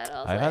about that.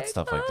 I've had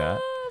stuff like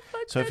that.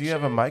 So if you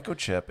have a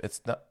microchip,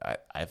 it's not,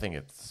 I think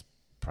it's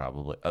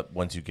probably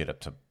once you get up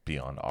to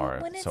beyond R.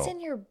 But when it's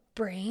in your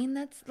brain,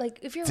 that's like,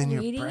 if you're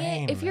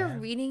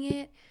reading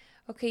it,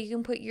 okay, you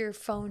can put your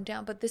phone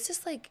down, but this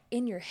is like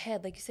in your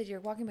head. Like you said,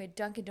 you're walking by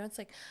Dunkin' Donuts,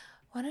 like,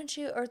 why don't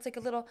you, or it's like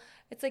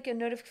it's like a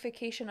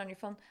notification on your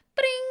phone,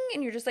 bing,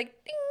 and you're just like,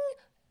 ding,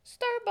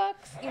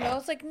 Starbucks, you know,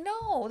 it's like,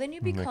 no, then you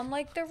become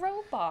like the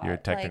robot.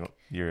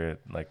 You're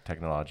like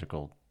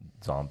technological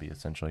zombie,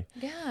 essentially.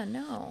 Yeah,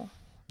 no.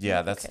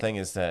 Yeah, that's the thing,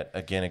 is that,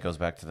 again, it goes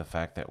back to the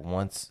fact that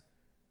once,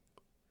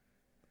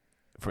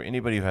 for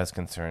anybody who has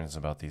concerns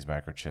about these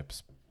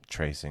microchips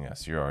tracing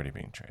us, you're already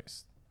being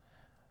traced.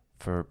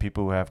 For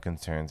people who have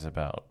concerns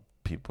about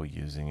people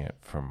using it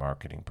for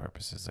marketing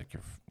purposes, like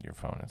your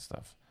phone and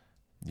stuff,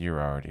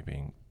 you're already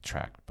being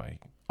tracked by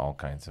all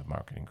kinds of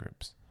marketing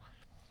groups.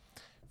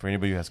 For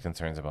anybody who has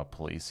concerns about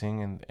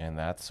policing and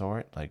that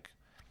sort, like,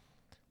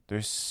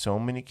 there's so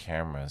many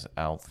cameras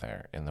out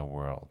there in the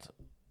world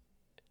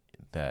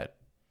that,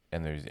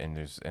 and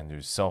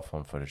there's cell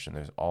phone footage, and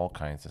there's all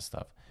kinds of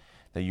stuff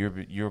that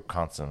you're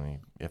constantly,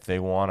 if they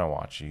want to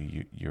watch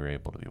you, you're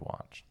able to be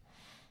watched.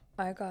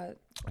 I got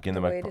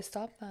the way to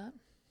stop that.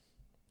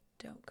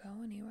 Don't go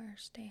anywhere.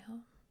 Stay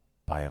home.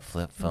 Buy a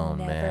flip phone,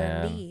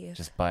 man. Leave.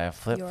 Just buy a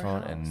flip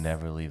phone and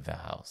never leave the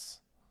house.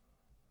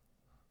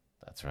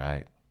 That's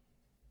right.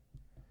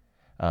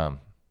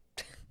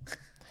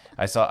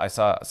 I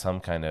saw some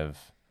kind of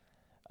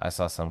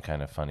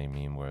funny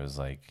meme where it was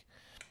like,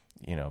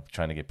 you know,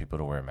 trying to get people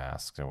to wear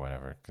masks or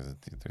whatever, because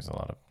there's a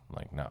lot of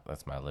like, no,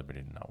 that's my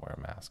liberty to not wear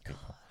a mask,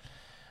 people.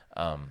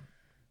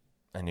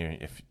 And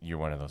if you're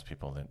one of those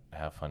people that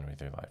have fun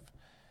with your life,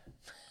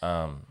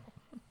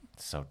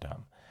 so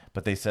dumb.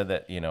 But they said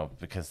that, you know,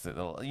 because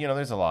you know,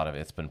 there's a lot of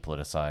it's been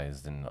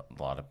politicized, and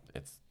a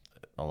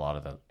lot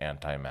of the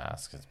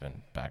anti-mask has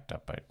been backed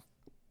up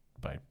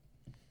by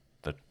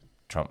the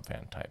Trump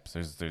fan types.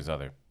 There's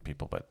other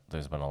people, but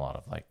there's been a lot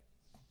of like,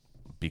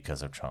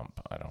 because of Trump,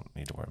 I don't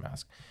need to wear a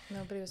mask.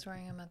 Nobody was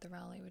wearing them at the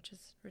rally, which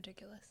is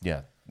ridiculous.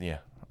 Yeah.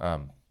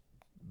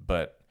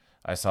 But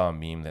I saw a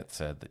meme that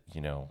said that,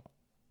 you know,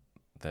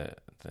 that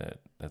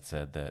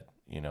said that,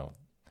 you know,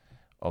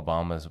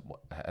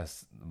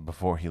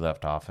 before he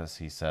left office,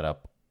 he set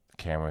up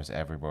cameras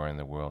everywhere in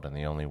the world, and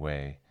the only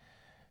way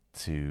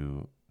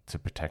to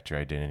protect your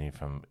identity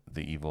from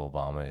the evil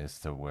Obama is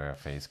to wear a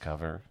face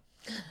cover.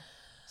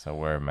 So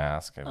wear a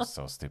mask. It was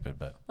so stupid,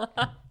 but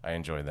I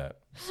enjoyed that.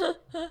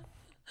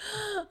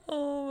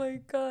 Oh my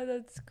God,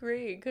 that's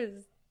great,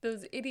 because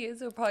those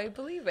idiots will probably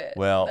believe it.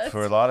 Well,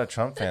 for a lot of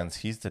Trump fans,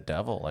 he's the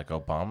devil. Like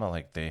Obama,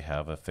 like they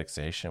have a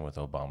fixation with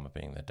Obama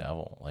being the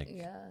devil. Like,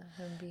 yeah,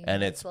 him being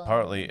and it's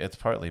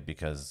partly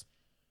because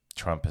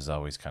Trump has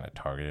always kind of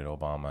targeted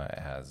Obama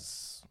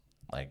as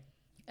like,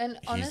 and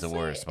he's honestly, the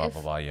worst, blah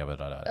blah blah, yeah,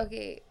 blah.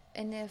 Okay,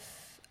 and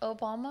if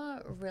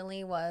Obama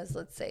really was,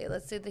 let's say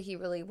that he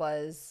really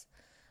was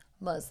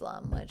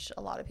Muslim, which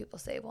a lot of people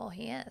say, well,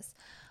 he is.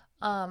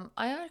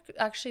 I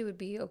actually would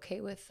be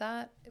okay with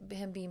that,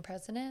 him being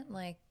president.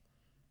 Like,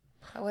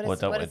 what is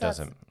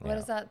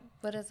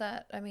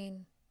that? I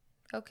mean,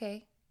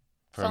 okay.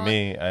 For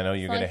me, I know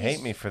you're going to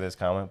hate me for this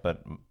comment,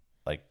 but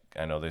like,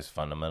 I know there's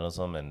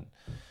fundamentalism, and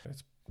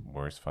it's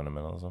worse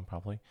fundamentalism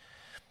probably,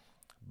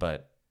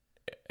 but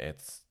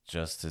it's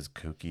just as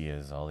kooky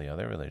as all the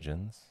other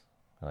religions.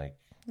 Like,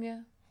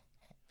 yeah.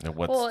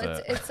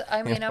 It's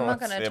I mean, I'm not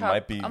going to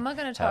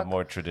talk have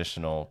more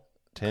traditional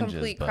tinges,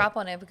 complete crap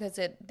on it, because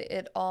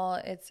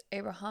it's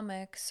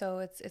Abrahamic, so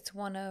it's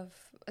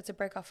a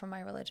break off from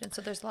my religion.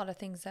 So there's a lot of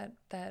things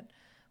that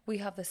we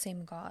have the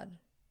same God,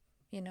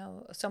 you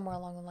know. Somewhere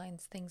along the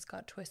lines things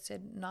got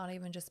twisted, not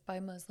even just by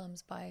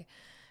Muslims, by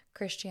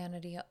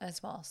Christianity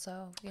as well.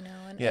 So, you know,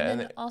 and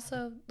then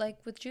also like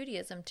with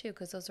Judaism too,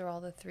 because those are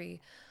all the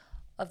three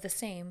of the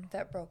same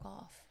that broke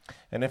off.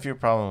 And if your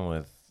problem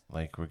with,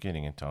 like, we're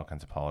getting into all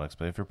kinds of politics,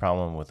 but if your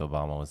problem with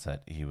Obama was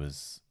that he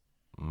was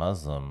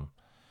Muslim,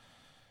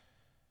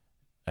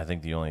 I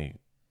think the only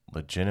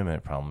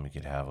legitimate problem you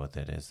could have with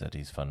it is that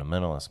he's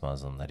fundamentalist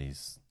Muslim, that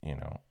he's, you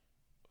know,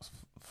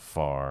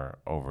 far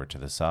over to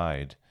the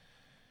side.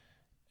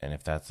 And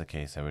if that's the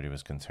case, everybody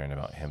was concerned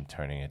about him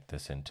turning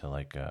this into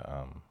like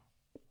a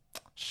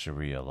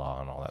Sharia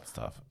law and all that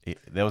stuff.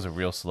 That was a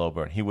real slow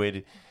burn. He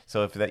waited.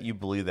 So if that you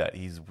believe that,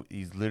 he's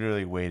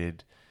literally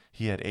waited.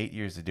 He had 8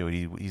 years to do it.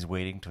 He's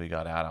waiting till he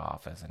got out of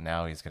office, and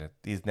now he's gonna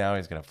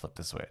flip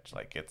the switch.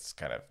 Like, it's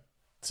kind of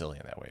silly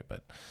in that way,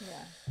 but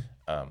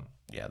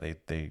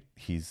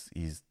he's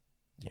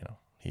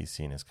he's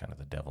seen as kind of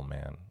the devil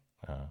man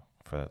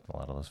for a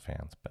lot of those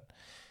fans. But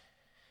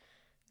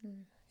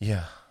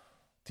yeah,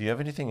 do you have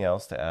anything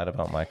else to add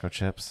about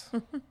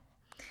microchips?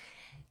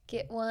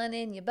 Get one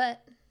in your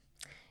butt.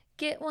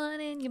 Get one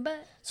in your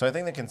butt. So I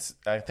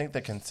think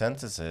the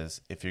consensus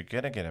is, if you're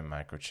gonna get a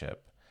microchip,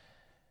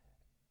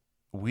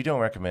 we don't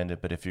recommend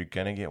it, but if you're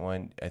gonna get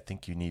one, I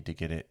think you need to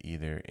get it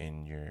either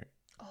in your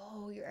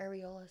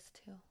areolas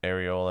too.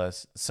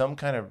 Areolas, some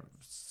kind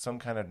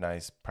of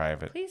nice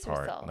private Please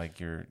part, yourself. like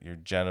your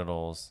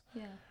genitals,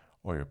 Yeah.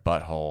 or your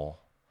butthole.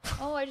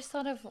 Oh, I just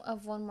thought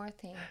of one more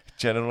thing.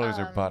 Genitals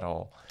or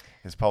butthole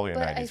is probably a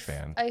 90s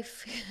fan.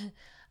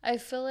 I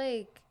feel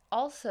like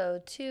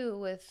also too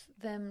with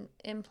them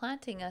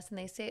implanting us, and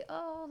they say,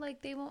 oh,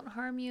 like they won't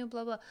harm you,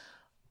 blah blah.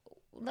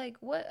 Like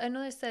what? I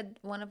know they said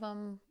one of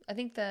them. I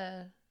think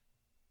the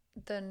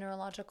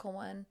neurological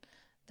one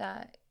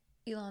that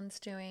Elon's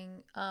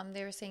doing,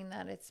 they were saying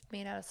that it's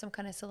made out of some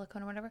kind of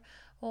silicone or whatever.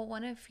 Well,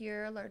 what if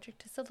you're allergic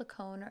to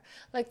silicone, or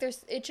like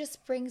it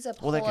just brings up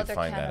whole other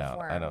can of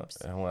worms.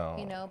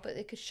 But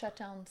it could shut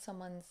down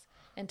someone's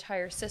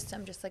entire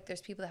system, just like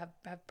there's people that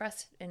have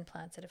breast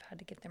implants that have had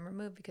to get them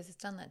removed because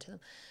it's done that to them.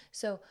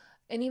 So,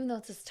 and even though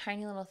it's this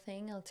tiny little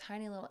thing, a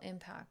tiny little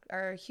impact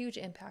or a huge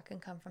impact can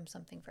come from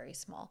something very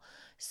small.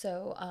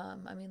 So,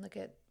 look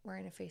at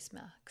wearing a face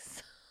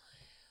mask.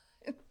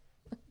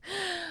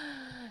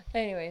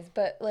 Anyways,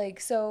 but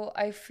so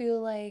I feel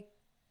like,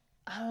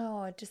 I don't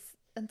know, it just,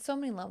 on so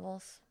many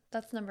levels,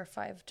 that's number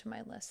 5 to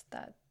my list.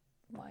 That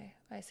why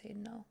I say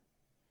no.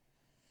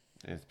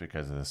 It's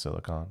because of the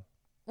silicone.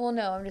 Well,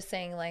 no, I'm just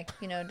saying,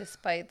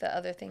 despite the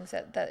other things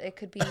that it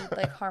could be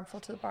harmful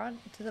to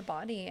the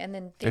body, and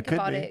then think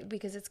about it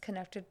because it's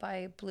connected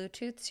by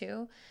Bluetooth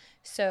too.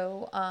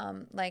 So,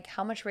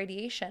 how much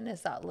radiation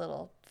is that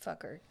little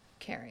fucker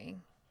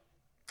carrying?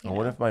 Well,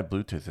 what if my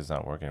Bluetooth is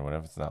not working? What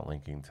if it's not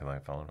linking to my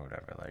phone or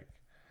whatever? Like,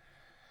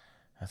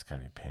 that's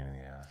gotta be a pain in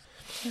the ass.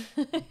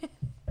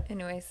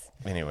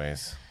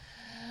 Anyways.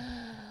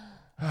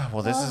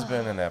 Well, this has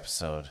been an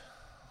episode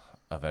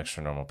of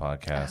Extra Normal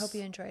Podcast. I hope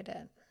you enjoyed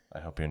it. I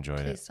hope you enjoyed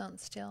it. Please don't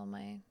steal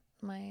my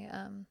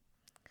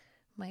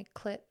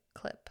clit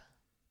clip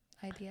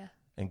idea.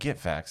 And get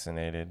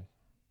vaccinated,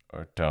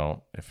 or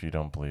don't if you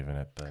don't believe in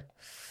it. But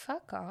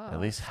fuck off. At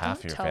least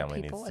half your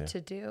family needs to. Tell people what to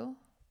do.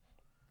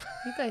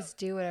 You guys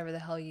do whatever the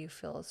hell you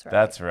feel is right.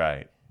 That's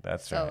right.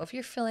 So if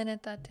you're feeling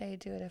it that day,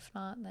 do it. If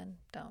not, then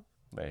don't.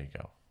 There you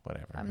go.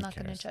 Whatever. I'm not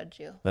going to judge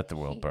you. Let the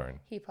world burn.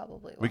 He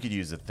probably will. We could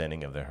use the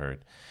thinning of the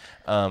herd.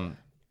 My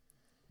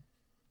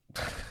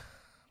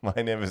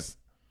name is...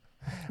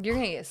 You're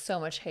going to get so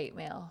much hate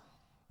mail.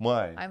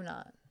 Why? I'm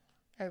not.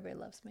 Everybody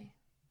loves me.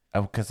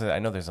 Because I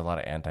know there's a lot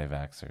of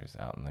anti-vaxxers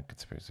out in the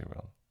conspiracy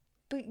world.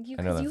 But you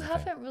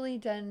haven't really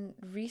done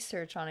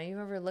research on it. You've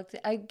never looked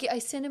at... I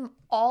send him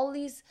all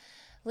these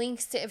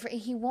links to...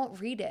 He won't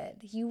read it.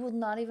 He will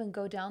not even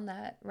go down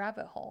that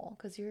rabbit hole.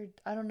 Because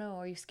I don't know.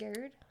 Are you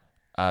scared?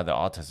 The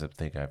autism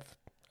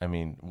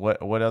thing,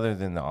 what other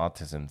than the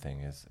autism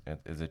thing is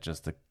it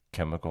just the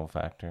chemical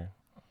factor?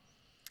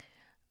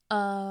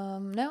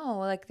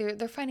 No,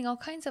 they're finding all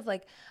kinds of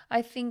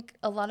I think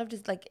a lot of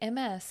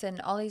MS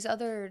and all these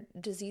other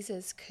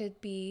diseases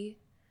could be,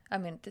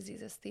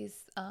 diseases,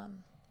 these,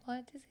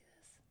 what diseases?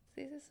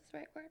 Diseases is the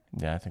right word?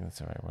 Yeah, I think that's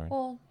the right word.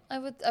 Well, I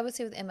would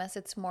say with MS,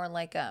 it's more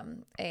like,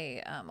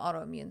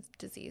 autoimmune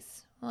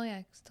disease. Well,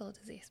 yeah, still a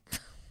disease.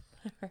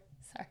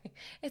 Sorry,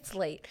 it's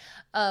late.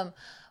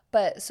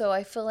 But so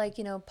I feel like,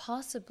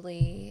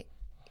 possibly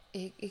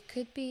it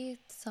could be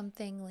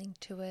something linked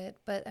to it,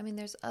 but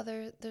there's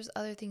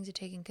other things to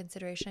take in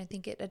consideration. I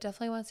think I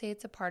definitely want to say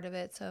it's a part of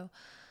it. So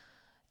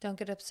don't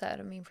get upset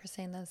at me for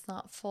saying that it's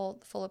not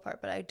full apart,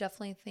 but I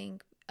definitely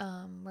think,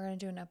 we're going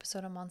to do an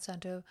episode on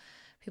Monsanto.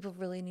 People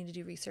really need to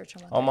do research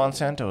on what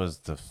Monsanto is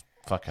the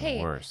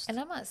fucking worst. And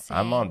I'm not saying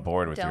I'm on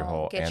board with your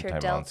whole anti-Monsanto. Don't get your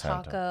Del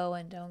Taco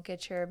and don't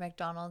get your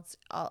McDonald's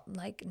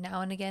now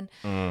and again.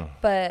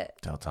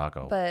 But Del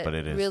Taco, but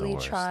it is really the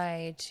worst.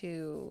 Try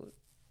to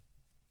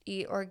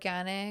eat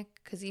organic,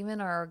 because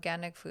even our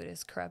organic food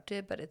is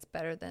corrupted, but it's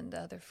better than the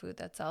other food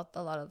that's out.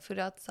 A lot of food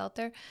that's out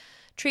there.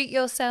 Treat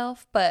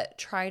yourself, but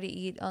try to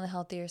eat on the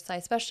healthier side,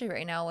 especially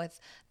right now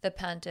with the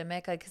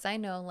pandemic. Because I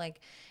know,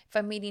 if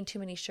I'm eating too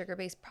many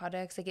sugar-based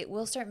products, it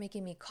will start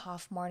making me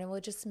cough more, and it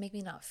will just make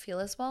me not feel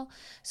as well.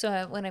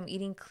 So when I'm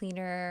eating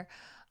cleaner,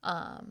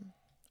 I'm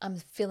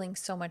feeling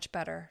so much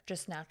better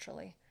just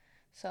naturally.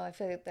 So I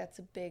feel like that's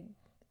a big,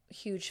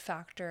 huge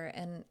factor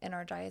in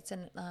our diets.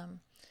 And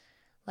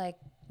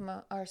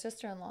our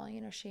sister-in-law,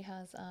 she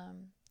has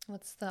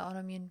what's the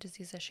autoimmune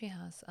disease that she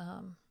has?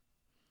 I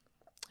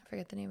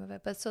forget the name of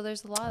it, but so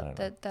there's a lot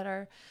that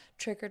are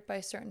triggered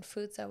by certain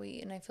foods that we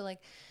eat. And I feel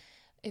like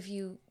if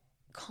you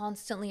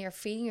constantly are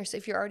feeding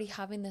yourself, if you're already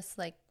having this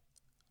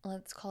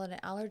let's call it an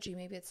allergy.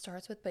 Maybe it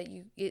starts with, but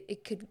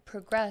it could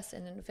progress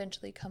and then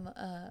eventually come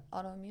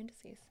autoimmune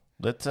disease.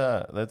 Let's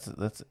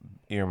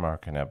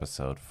earmark an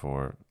episode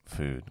for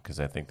food because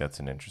I think that's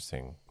an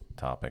interesting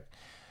topic.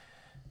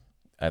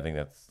 I think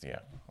that's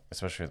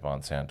especially with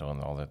Monsanto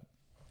and all the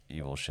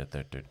evil shit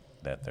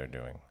that they're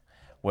doing.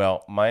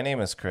 Well, my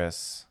name is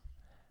Chris.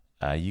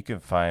 You can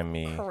find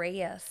me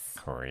Chris.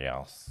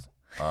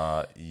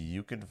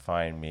 You can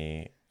find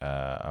me.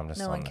 I'm just.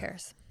 No one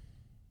cares.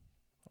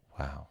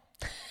 Wow.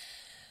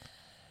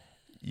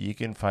 You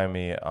can find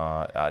me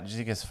on.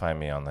 You can find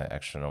me on the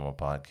Extra Normal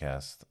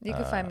Podcast. You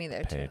can find me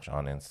there page too.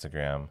 on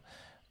Instagram.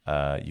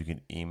 You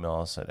can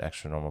email us at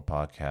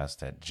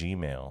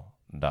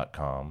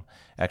extranormalpodcast@gmail.com.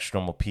 Extra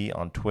Normal P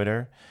on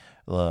Twitter.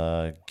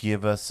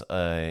 Give us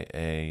a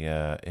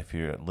if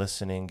you're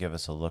listening, give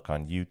us a look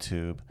on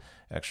YouTube.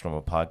 Extra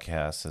Normal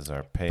Podcast is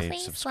our page.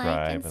 Please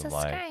subscribe and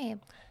like.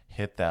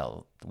 Hit that.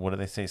 What do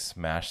they say?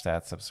 Smash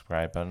that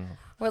subscribe button.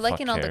 We're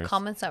liking all the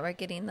comments that we're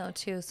getting though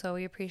too, so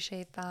we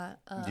appreciate that.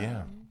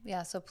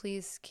 Yeah. So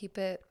please keep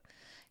it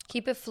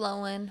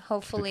flowing.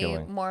 Hopefully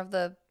more of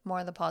the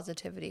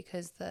positivity,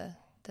 because the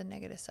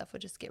negative stuff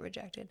would just get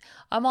rejected.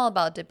 I'm all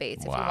about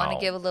debates. Wow. If you want to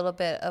give a little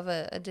bit of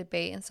a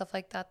debate and stuff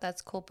like that,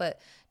 that's cool. But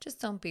just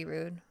don't be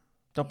rude.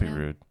 Don't be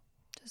rude.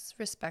 Just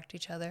respect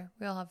each other.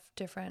 We all have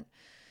different.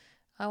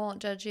 I won't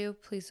judge you.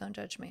 Please don't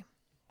judge me.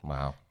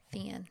 Wow.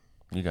 The end.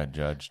 You got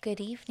judged. Good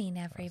evening,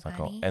 everybody.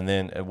 Cool. And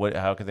then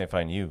how can they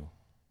find you?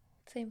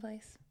 Same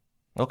place.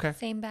 Okay.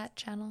 Same bat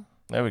channel.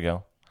 There we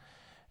go.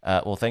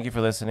 Well, thank you for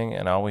listening,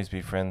 and always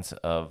be friends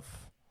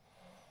of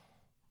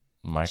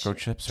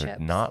microchips or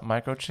not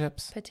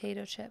microchips.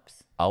 Potato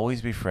chips.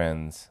 Always be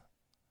friends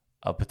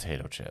of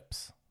potato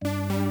chips.